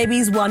Raising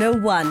Babies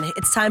 101.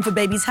 It's time for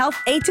Baby's Health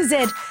A to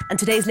Z, and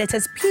today's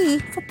letter's P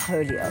for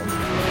polio.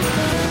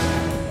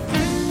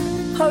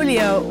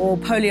 Polio, or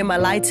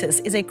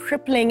poliomyelitis, is a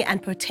crippling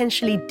and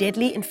potentially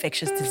deadly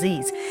infectious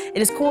disease.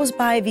 It is caused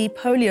by the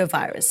polio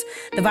virus.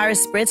 The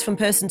virus spreads from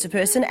person to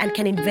person and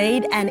can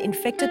invade an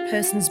infected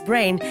person's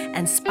brain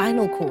and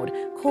spinal cord,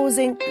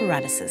 causing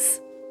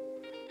paralysis.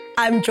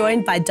 I'm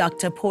joined by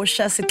Dr.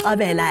 Portia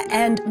Sikabela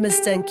and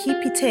Mr.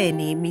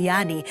 Nkipiteni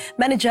Miyani,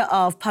 Manager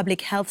of Public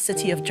Health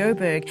City of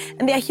Joburg,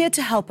 and they are here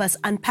to help us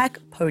unpack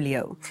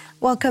polio.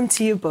 Welcome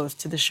to you both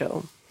to the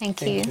show.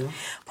 Thank you.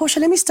 Portia,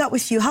 let me start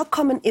with you. How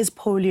common is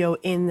polio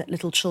in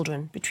little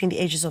children between the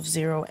ages of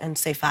 0 and,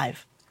 say,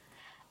 5?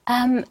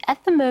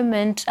 At the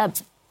moment,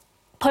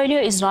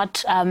 polio is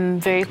not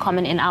very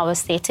common in our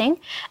setting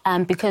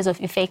because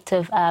of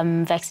effective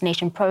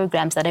vaccination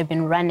programs that have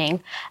been running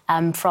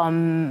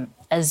from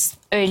as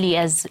early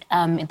as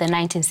in the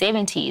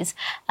 1970s.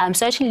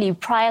 Certainly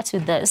prior to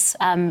this,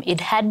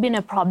 it had been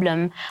a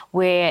problem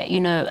where,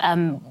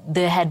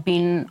 there had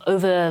been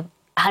over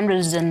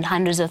hundreds and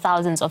hundreds of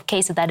thousands of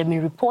cases that have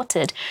been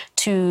reported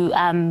to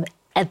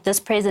at this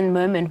present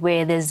moment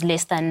where there's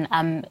less than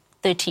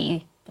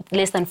 40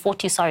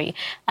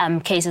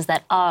 cases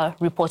that are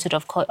reported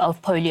of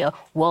polio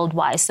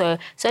worldwide. So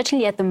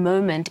certainly at the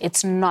moment,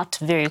 it's not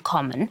very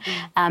common,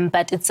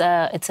 but it's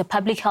a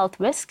public health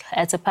risk.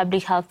 It's a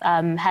public health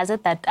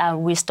hazard that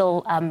we're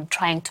still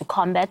trying to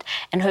combat,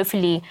 and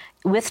hopefully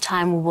with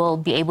time we will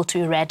be able to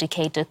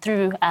eradicate it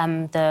through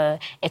the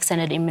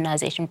extended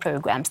immunization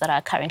programs that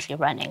are currently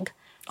running.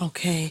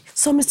 Okay.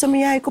 So, Mr.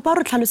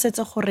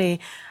 Miyai,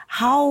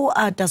 how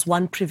does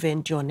one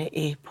prevent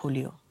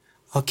polio?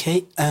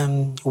 Okay,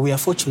 we are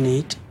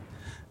fortunate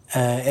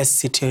as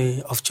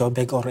City of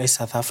Joburg or as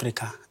South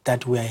Africa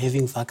that we are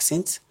having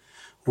vaccines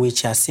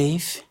which are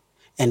safe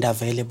and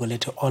available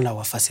at all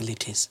our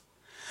facilities.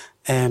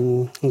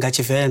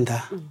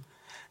 Ngachivenda,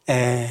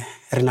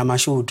 rina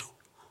mashudu,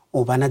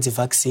 ubana the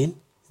vaccine,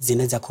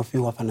 zineza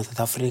kopiwa pa South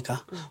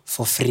Africa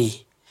for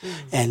free.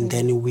 And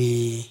then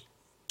we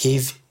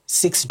give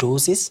 6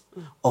 doses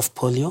of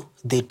polio.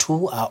 The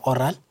 2 are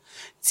oral,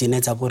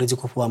 zineza borezi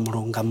kopiwa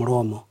mronga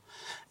mromo.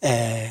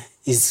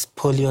 Is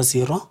polio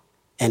 0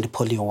 and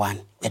polio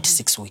 1 at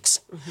 6 weeks.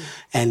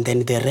 And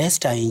then the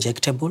rest are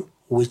injectable,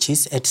 which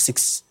is at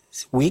 6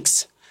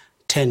 weeks,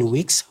 10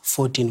 weeks,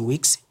 14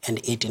 weeks, and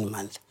 18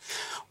 months.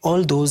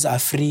 All those are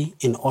free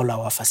in all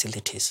our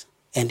facilities,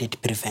 and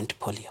it prevents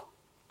polio.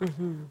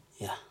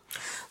 Yeah.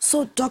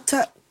 So,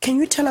 doctor, can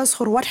you tell us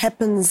what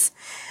happens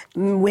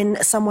when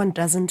someone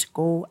doesn't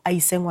go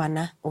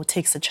aisengwana or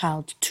takes a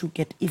child to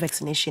get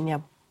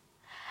vaccination?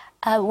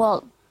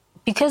 Well,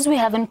 because we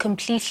haven't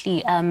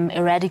completely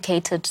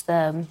eradicated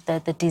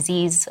the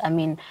disease,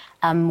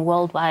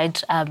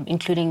 worldwide,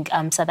 including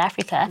South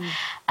Africa,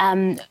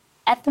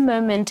 at the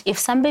moment, if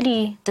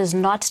somebody does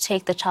not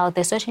take the child,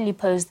 they certainly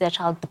put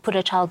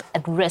a child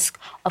at risk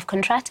of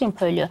contracting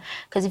polio.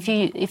 Because if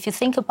you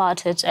think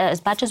about it,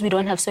 as much as we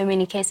don't have so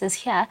many cases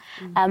here,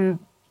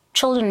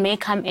 children may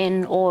come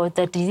in, or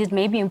the disease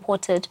may be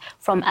imported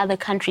from other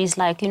countries.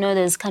 Like,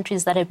 there's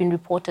countries that have been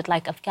reported,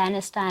 like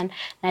Afghanistan,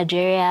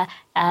 Nigeria,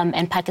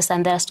 and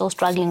Pakistan, that are still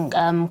struggling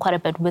quite a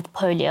bit with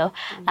polio.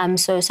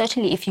 So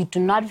certainly, if you do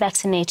not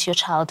vaccinate your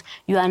child,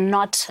 you are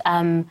not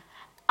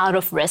out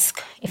of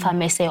risk, if I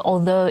may say,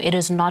 although it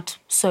is not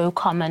so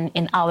common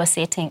in our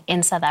setting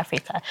in South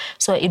Africa.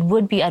 So it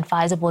would be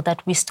advisable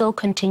that we still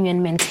continue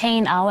and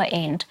maintain our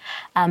end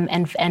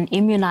and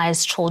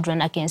immunize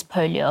children against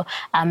polio.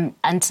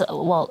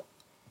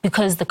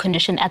 Because the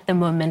condition at the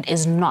moment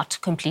is not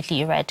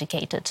completely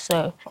eradicated.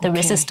 So the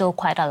risk is still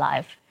quite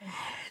alive.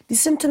 The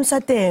symptoms are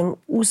there.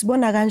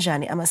 Usibona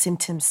kanjani ama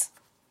symptoms?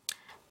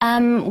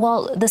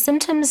 The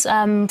symptoms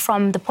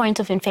from the point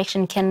of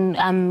infection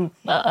can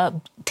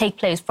take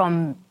place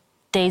from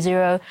day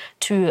 0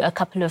 to a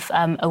couple of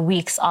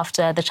weeks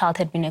after the child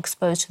had been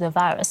exposed to the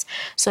virus.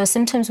 So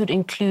symptoms would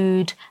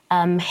include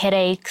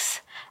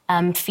headaches,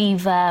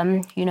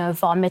 fever,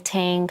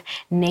 vomiting,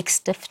 neck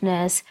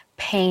stiffness,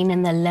 pain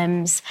in the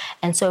limbs,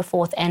 and so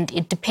forth. And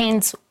it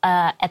depends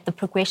at the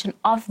progression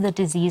of the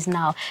disease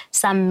now.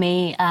 Some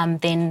may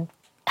then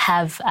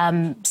have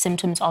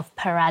symptoms of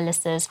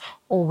paralysis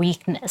or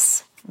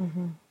weakness.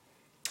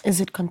 Is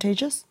it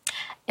contagious?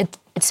 It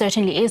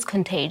certainly is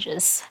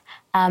contagious.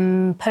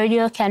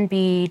 Polio can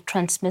be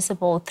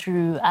transmissible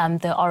through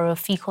the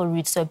oral-fecal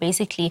route, so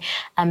basically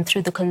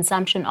through the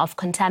consumption of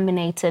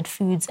contaminated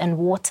foods and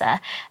water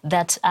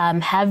that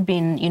have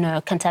been,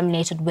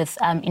 contaminated with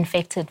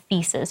infected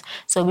feces.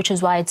 So, which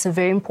is why it's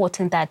very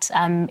important that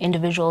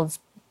individuals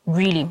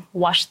really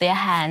wash their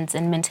hands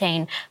and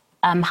maintain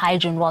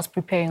hygiene whilst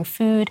preparing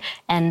food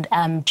and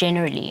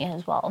generally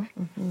as well.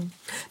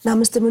 Now,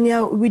 Mr.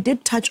 Munia, we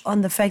did touch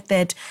on the fact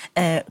that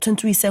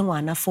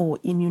for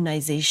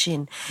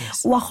immunization.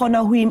 Yes.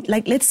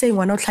 Like, let's say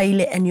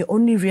and you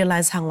only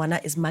realize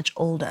Hangwana is much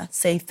older,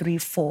 say 3,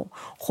 4,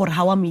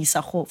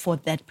 for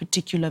that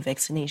particular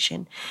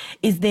vaccination.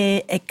 Is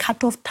there a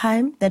cut-off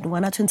time that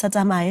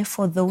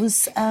for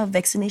those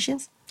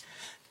vaccinations?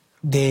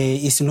 There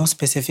is no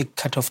specific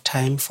cut-off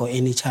time for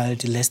any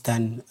child less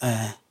than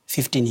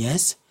 15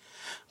 years.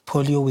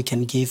 Polio we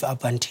can give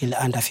up until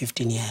under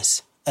 15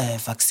 years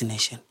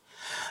vaccination.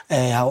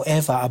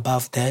 However,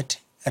 above that,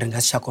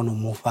 ringashakono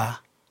mufa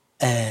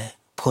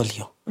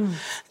polio.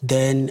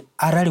 Then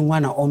arali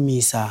mwana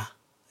omisa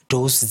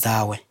dose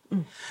zawe.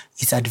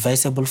 It's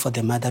advisable for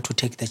the mother to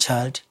take the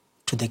child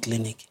to the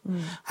clinic.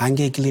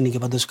 Hange clinic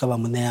badosuka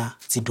bamunea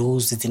zi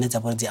dose zineza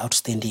bodi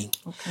outstanding.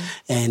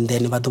 And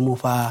then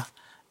badumufa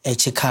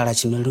chikala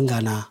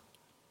chinolungana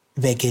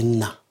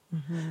vegenna.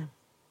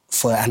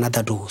 For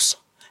another dose,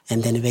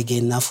 and then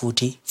again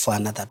nafuti for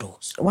another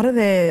dose. What are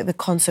the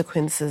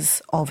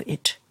consequences of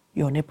it,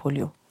 your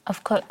polio?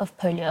 Of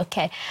polio,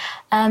 okay.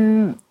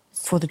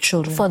 For the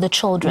children. For the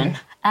children.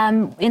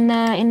 In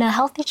a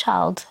healthy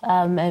child,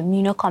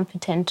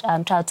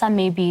 immunocompetent child, some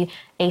may be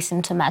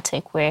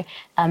asymptomatic, where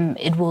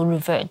it will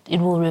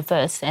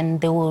reverse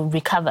and they will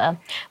recover.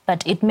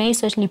 But it may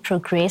certainly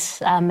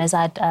progress, as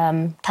I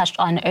touched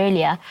on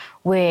earlier,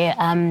 where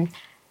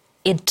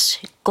it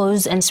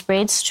goes and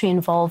spreads to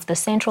involve the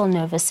central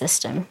nervous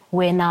system,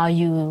 where now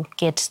you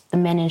get the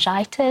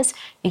meningitis,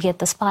 you get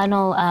the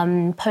spinal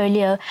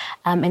polio,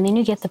 and then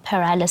you get the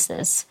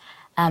paralysis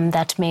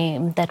that may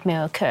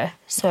occur.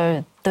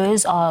 So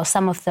those are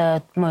some of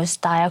the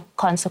most dire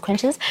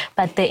consequences.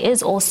 But there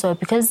is also,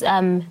 because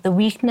the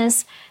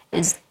weakness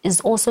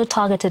is also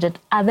targeted at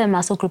other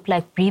muscle group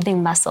like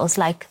breathing muscles,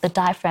 like the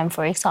diaphragm,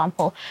 for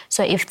example.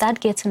 So if that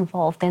gets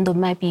involved, then there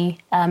might be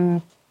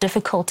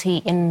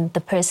difficulty in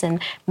the person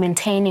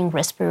maintaining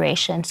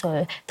respiration,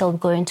 so they'll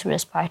go into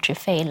respiratory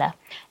failure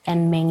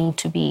and may need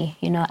to be,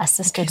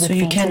 assisted with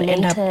ventilators. So you can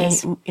end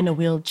up in a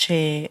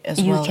wheelchair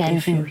as well.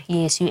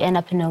 Yes, you end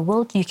up in a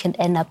you can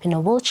end up in a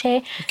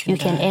wheelchair.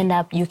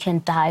 You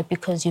can die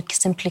because you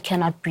simply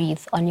cannot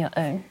breathe on your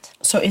own.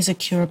 So is it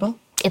curable?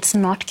 It's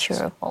not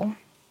curable.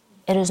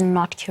 It is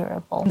not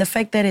curable. The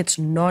fact that it's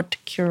not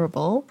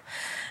curable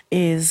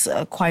is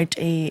quite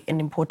an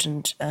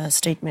important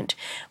statement.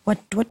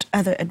 What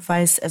other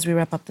advice, as we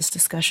wrap up this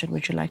discussion,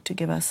 would you like to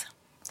give us?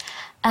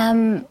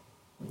 The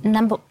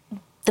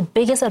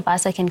biggest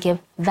advice I can give: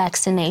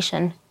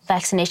 vaccination.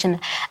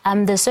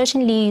 There's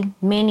certainly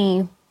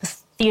many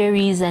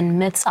theories and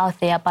myths out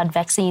there about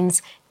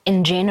vaccines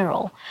in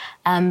general,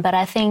 but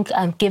I think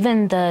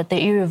given the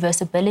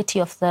irreversibility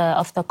of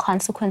the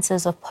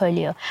consequences of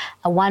polio,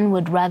 one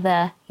would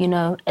rather,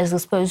 as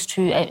opposed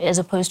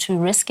to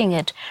risking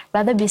it,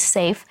 rather be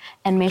safe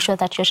and make sure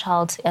that your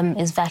child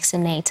is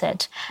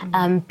vaccinated.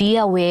 Be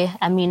aware.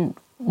 I mean,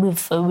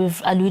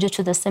 we've alluded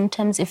to the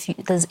symptoms. If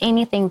there's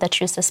anything that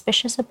you're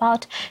suspicious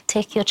about,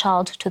 take your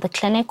child to the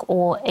clinic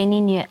or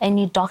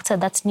any doctor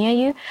that's near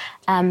you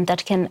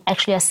that can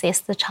actually assess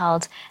the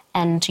child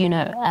and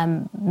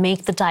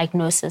make the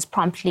diagnosis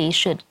promptly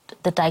should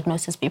the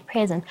diagnosis be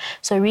present.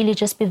 So really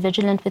just be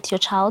vigilant with your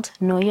child,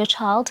 know your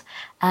child,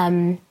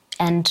 and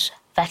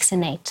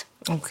vaccinate.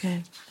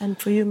 Okay. And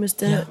for you,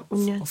 Mr.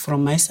 Unya?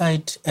 From my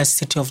side, as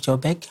City of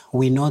Joburg,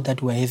 we know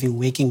that we're having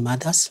working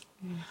mothers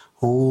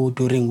who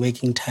during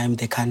working time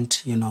they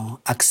can't,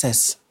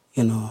 access,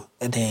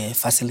 the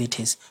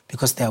facilities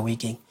because they are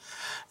working.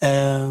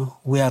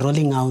 We are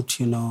rolling out,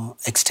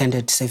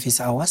 extended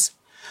service hours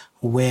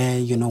where,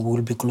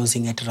 we'll be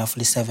closing at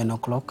roughly 7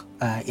 o'clock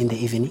in the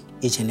evening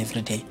each and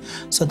every day,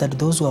 so that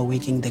those who are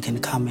working, they can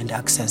come and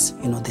access,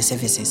 the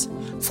services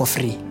for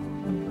free.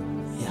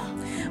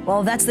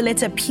 Well, that's the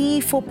letter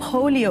P for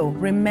polio.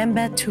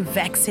 Remember to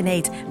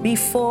vaccinate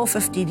before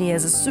 15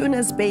 years. As soon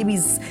as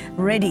baby's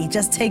ready,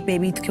 just take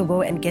baby to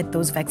go and get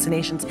those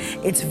vaccinations.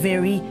 It's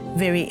very,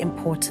 very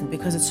important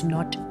because it's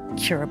not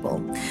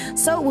curable.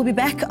 So we'll be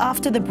back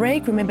after the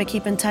break. Remember,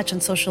 keep in touch on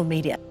social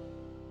media.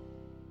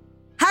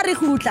 Hari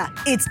khutla,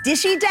 it's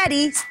Dishy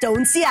Daddy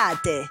Stone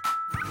Siate.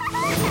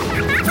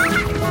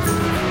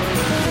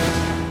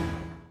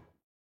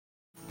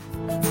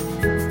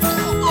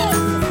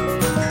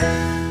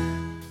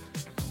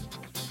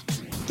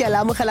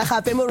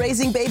 We're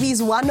Raising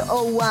Babies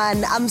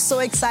 101. I'm so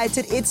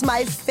excited. It's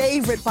my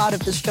favorite part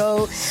of the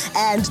show.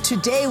 And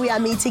today we are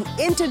meeting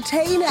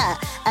entertainer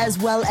as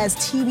well as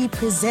TV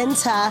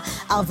presenter,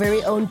 our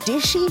very own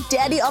Dishy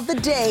Daddy of the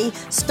Day,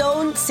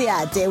 Stone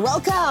Siate.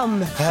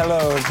 Welcome.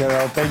 Hello,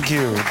 Carol. Thank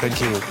you.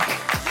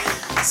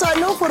 So I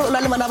know for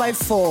Unalimana by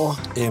 4.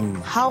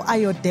 How are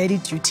your daddy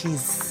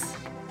duties?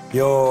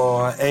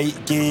 Yo,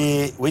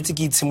 ke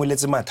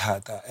simoletse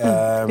mathata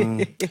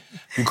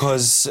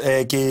because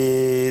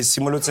ke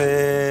simoletse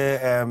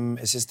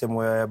a system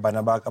where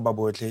bana ba ka ba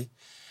botle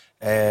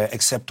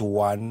except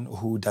one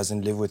who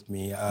doesn't live with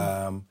me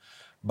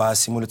ba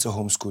simoletse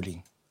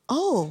homeschooling.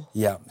 Oh.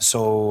 Yeah,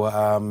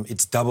 so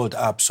it's doubled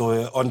up.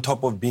 So on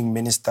top of being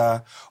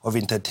Minister of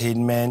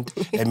Entertainment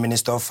and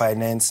Minister of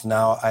Finance,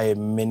 now I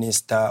am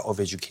Minister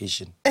of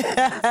Education.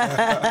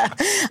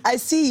 I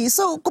see.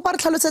 So,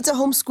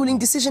 homeschooling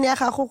decision ya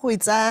gago go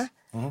etsa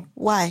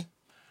why?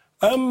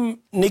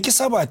 Ne ke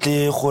sa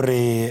batle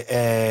gore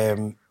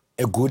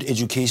a good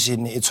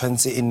education e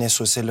tshwantse e ne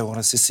so se le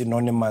gore se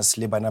synonymous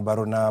le bana ba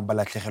rona ba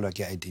latlhegelwa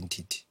ke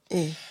identity.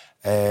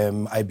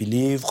 I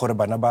believe gore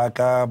bana ba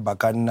ka ba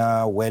ka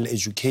nna well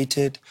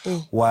educated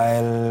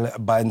while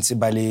ba ntse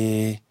ba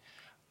le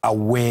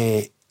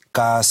aware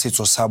ka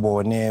setso sa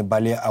bone, ba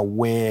le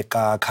aware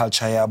ka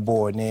culture ya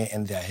bone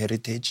and their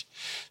heritage.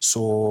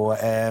 So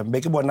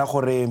be ke bona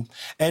gore,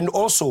 and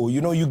also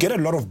you get a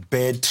lot of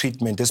bad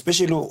treatment,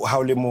 especially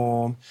how le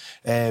mo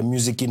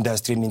music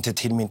industry and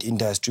entertainment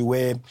industry,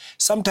 where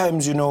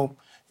sometimes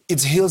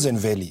it's hills and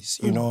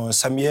valleys.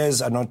 Some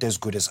years are not as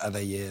good as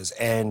other years,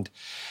 and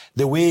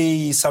the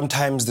way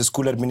sometimes the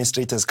school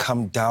administrators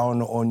come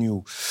down on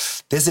you,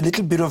 there's a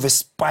little bit of a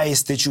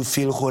spice that you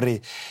feel gore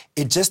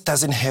it just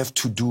doesn't have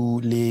to do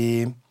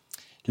le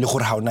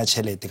gore ha ona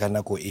tšhelete ka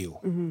nako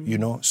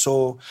eo.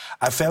 So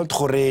I felt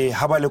gore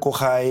ha ba le ko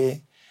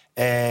gae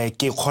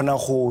ke khona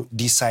go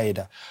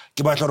decide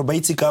ke batla gore ba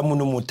itse ka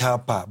mono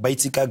Motapa, ba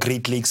itse ka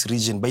Great Lakes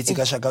region, ba itse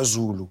ka Shaka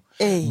Zulu,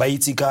 ba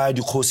itse ka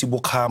dikgosi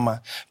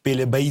Bokhama,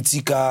 pele ba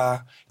itse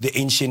ka the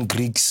ancient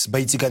Greeks, ba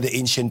itse ka the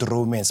ancient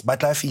Romans, ba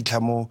tla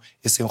fitla mo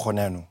e seng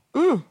gona no.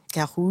 Ke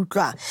a go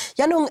utlwa.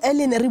 Yaanong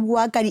Ellen re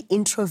bua ka di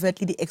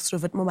introvert le di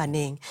extrovert mo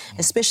baneng,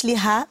 especially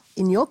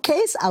in your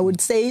case I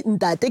would say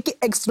ntate ke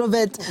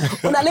extrovert.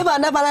 Una le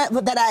bana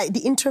that are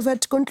the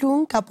introvert ko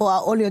ntlong kapo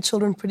are all your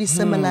children pretty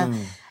similar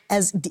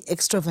as the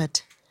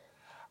extrovert?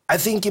 I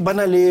think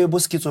bana le bo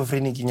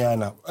schizophrenic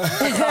nyana.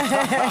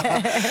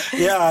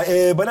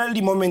 Yeah, bana le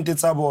di moment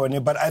tsa bone,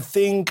 but I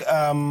think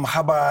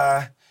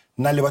haba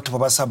na le batho ba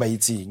ba sa ba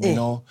itseng, you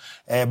know,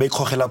 ba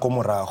ikgogela ko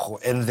morago,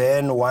 and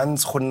then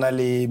once go nna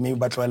le maybe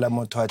ba tloela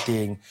motho a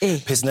teng,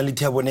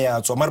 personality ya bone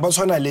ya tswa mara ba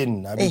tshwana le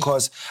nna,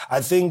 because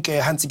I think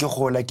hantse ke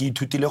gola ke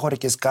ithutile gore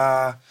ke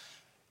ska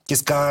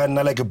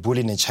na like a bull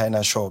in a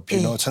china shop,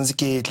 you know, tshwanetse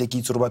ke tle ke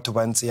itse gore batho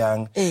ba ntse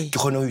yang, ke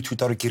kgone go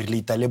ithuta gore ke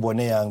relate le bone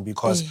yang,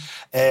 because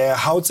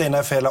ha o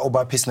tsena fela o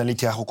ba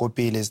personality ya go ko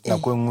pele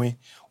nako nngwe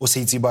o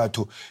se itse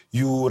batho,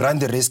 you run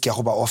the risk ya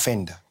go ba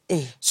offender.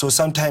 So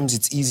sometimes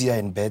it's easier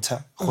and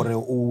better gore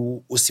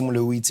o simole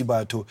o itse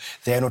batho,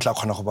 then o tla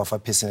kgona go ba fa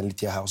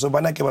personality ya gago. So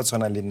bana ke ba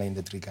tswana le nna in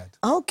that regard.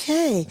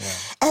 Okay.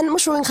 And mo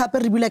showing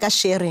gape re bula ka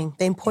sharing,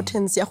 the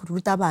importance ya go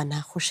ruta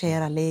bana go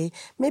share le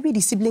maybe the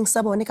siblings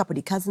tsa bone kapo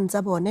di cousins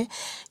tsa bone.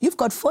 You've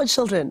got 4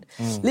 children.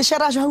 Le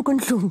share jang ko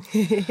ntlong?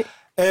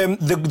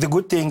 The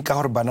good thing ka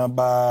gore bana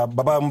ba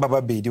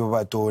babedi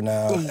ba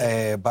batona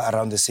ba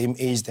around the same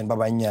age, then ba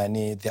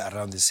banyane they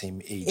around the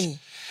same age.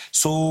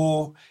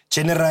 So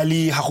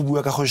generally ha go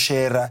bua ka go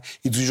share,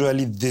 it's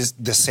usually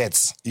the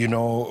sets, you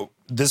know,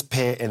 this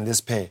pair and this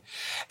pair.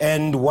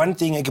 And one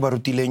thing I ke ba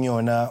rutileng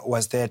yona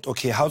was that,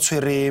 okay, how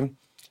to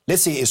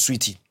let's say a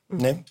sweetie,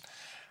 ne?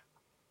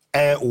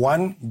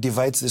 One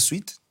divides the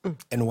sweet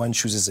and one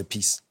chooses a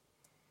piece.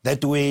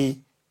 That way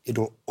it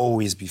will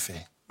always be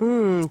fair.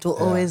 It will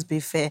always be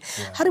fair.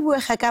 How do we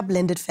have a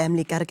blended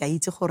family? Ka re ka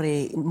itse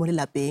gore mo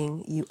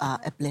lelapeng you are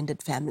a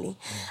blended family.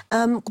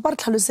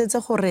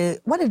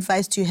 What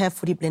advice do you have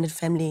for the blended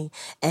family,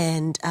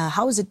 and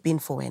how has it been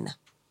for wena?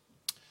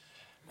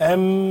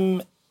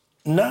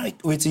 Na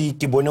wetsi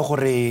ke bone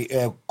gore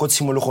ko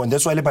tshimologong,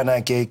 that's why le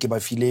bana ke ba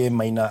file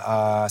maina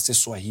a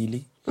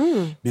Seswahili,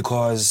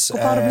 because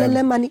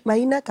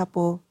maina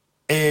kapo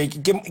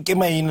ke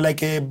maina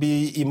like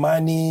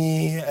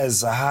Imani,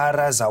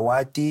 Zahara,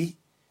 Zawati.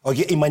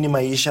 Okay, Imani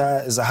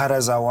Maisha, Zahara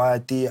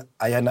Zawati,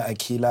 Ayana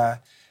Akila,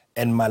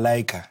 and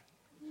Malaika.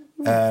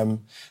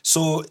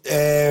 So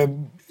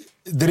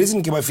the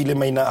reason ke ba file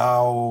maina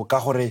ao ka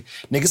gore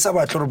ne ke sa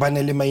batlo re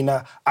bane le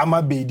maina a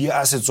mabedi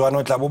a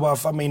Setswana, tla bo ba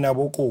fa maina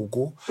bo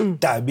Koko,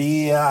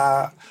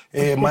 Tabia,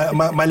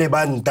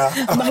 Malebanta.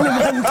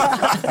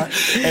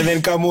 And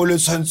then Kamolo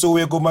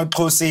Tshwantse ko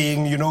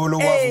Maxhoseng, you know, lo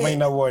wa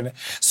maina bone.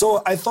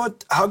 So I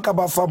thought how ka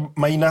ba fa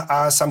maina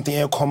a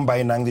something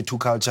combining the two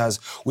cultures,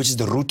 which is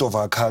the root of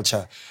our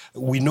culture.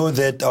 We know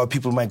that our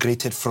people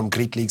migrated from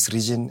Great Lakes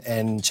region,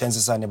 and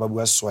chances are ne ba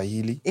bua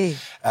Swahili.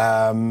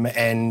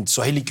 And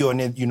Swahili ke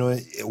yone, you know,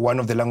 one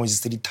of the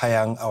languages that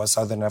tayang our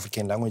Southern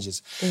African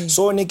languages.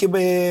 So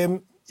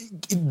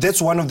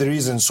that's one of the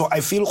reasons. So I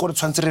feel gore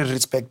tshwantse re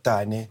respect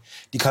the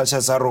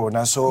cultures tsa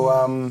rona. So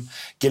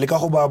ke le ka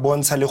go ba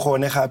bontsha le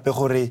gone gape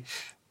gore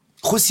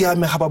go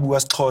siame ga ba bua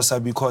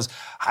Xhosa, because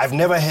I've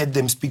never heard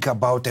them speak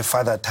about a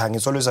father tongue.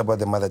 It's always about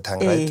the mother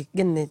tongue, right?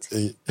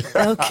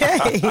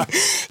 Okay.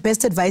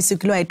 Best advice you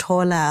could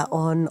told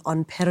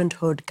on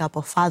parenthood,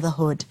 or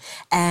fatherhood,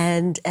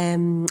 and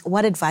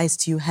what advice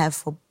do you have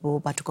for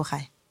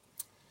Batukohai?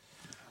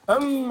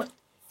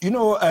 You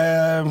know,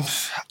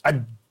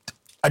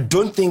 I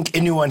don't think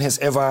anyone has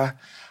ever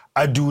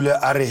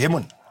adula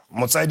arehemon.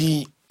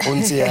 Motsadi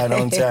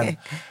ontse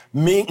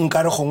me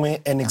nkare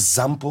gongwe an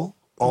example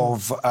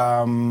of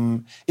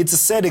it's a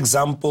sad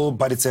example,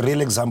 but it's a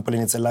real example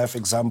and it's a life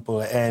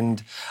example.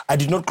 And I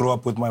did not grow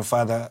up with my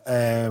father.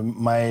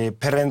 My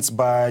parents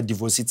ba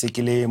divorced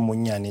tsekele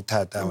monyane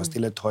thata. I was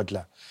still a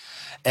toddler,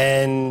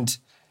 and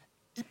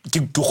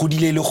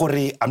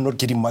I'm not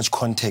getting much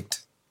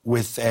contact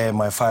with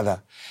my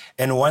father.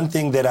 And one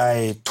thing that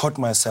I taught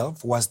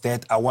myself was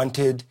that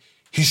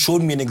he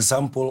showed me an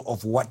example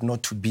of what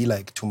not to be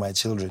like to my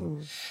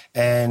children.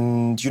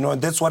 And, you know,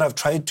 that's what I've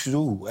tried to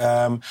do.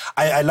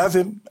 I love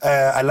him.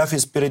 I love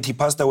his spirit. He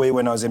passed away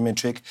when I was a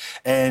matric,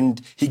 and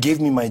he gave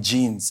me my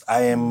genes.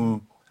 I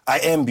am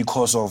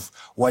because of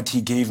what he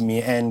gave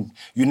me. And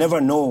you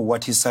never know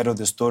what his side of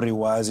the story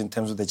was in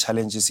terms of the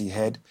challenges he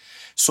had.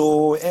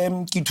 So,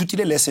 ke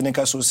thutile lesson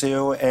ka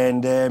soseo,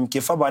 and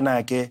ke fa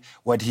bana ke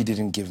what he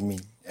didn't give me.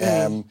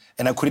 And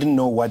I couldn't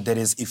know what that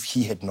is if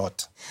he had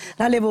not.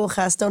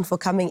 Stone for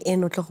coming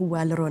in. We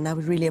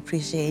really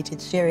appreciate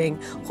it, sharing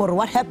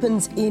what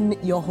happens in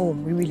your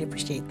home. We really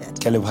appreciate that.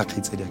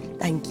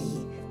 Thank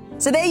you.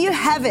 So there you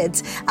have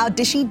it. Our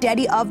Dishy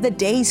Daddy of the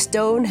Day,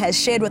 Stone, has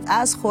shared with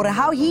us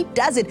how he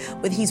does it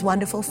with his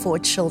wonderful 4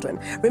 children.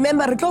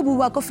 Remember,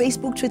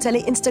 Facebook, Twitter,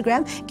 and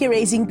Instagram,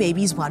 Raising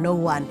Babies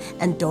 101.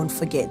 And don't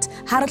forget,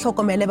 for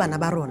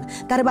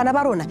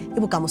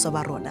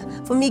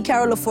me,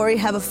 Carol Ofori,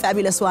 have a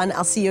fabulous one.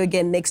 I'll see you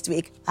again next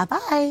week.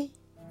 Bye-bye.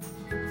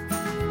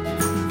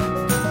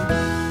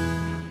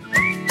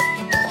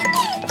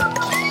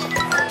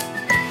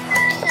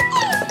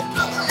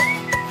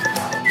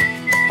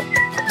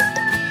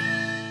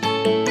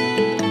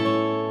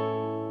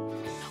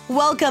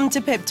 Welcome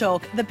to Pep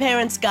Talk, the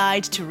parent's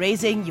guide to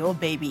raising your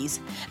babies.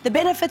 The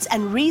benefits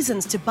and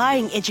reasons to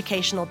buying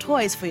educational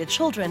toys for your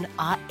children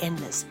are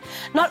endless.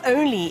 Not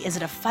only is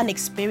it a fun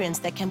experience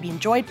that can be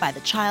enjoyed by the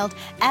child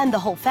and the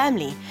whole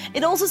family,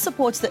 it also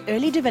supports the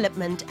early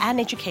development and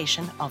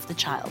education of the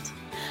child.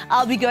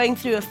 I'll be going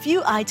through a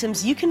few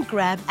items you can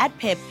grab at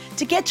Pep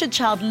to get your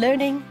child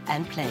learning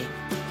and playing.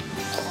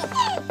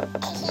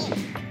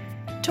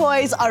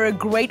 Toys are a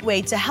great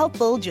way to help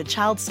build your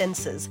child's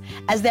senses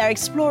as they're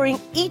exploring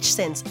each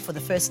sense for the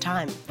first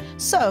time.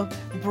 So,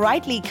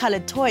 brightly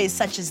colored toys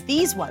such as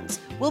these ones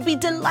will be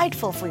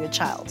delightful for your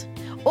child.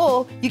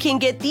 Or you can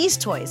get these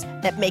toys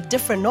that make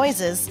different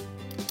noises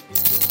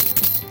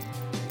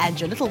and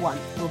your little one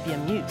will be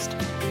amused.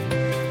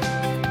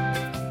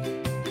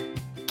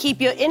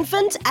 Keep your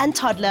infant and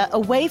toddler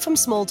away from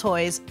small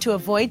toys to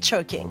avoid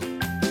choking.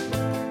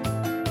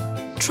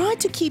 Try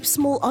to keep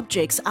small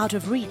objects out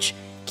of reach.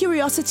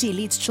 Curiosity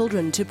leads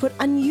children to put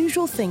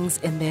unusual things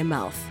in their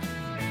mouth.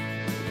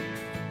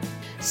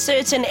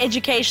 Certain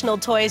educational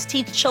toys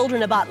teach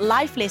children about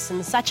life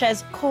lessons such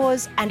as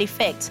cause and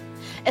effect,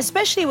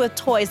 especially with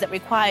toys that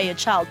require your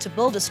child to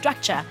build a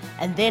structure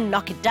and then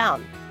knock it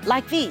down,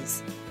 like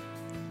these.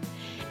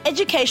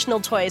 Educational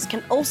toys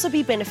can also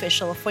be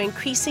beneficial for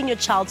increasing your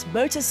child's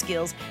motor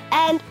skills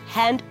and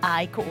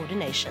hand-eye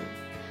coordination.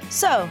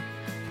 So,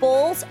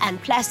 balls and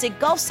plastic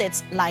golf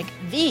sets like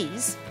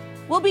these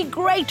will be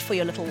great for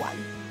your little one.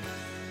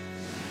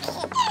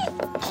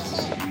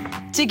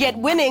 To get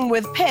winning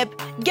with Pep,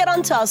 get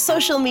onto our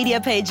social media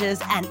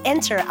pages and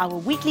enter our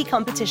weekly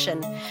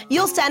competition.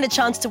 You'll stand a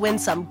chance to win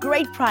some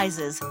great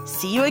prizes.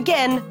 See you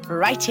again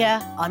right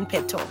here on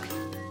Pep Talk.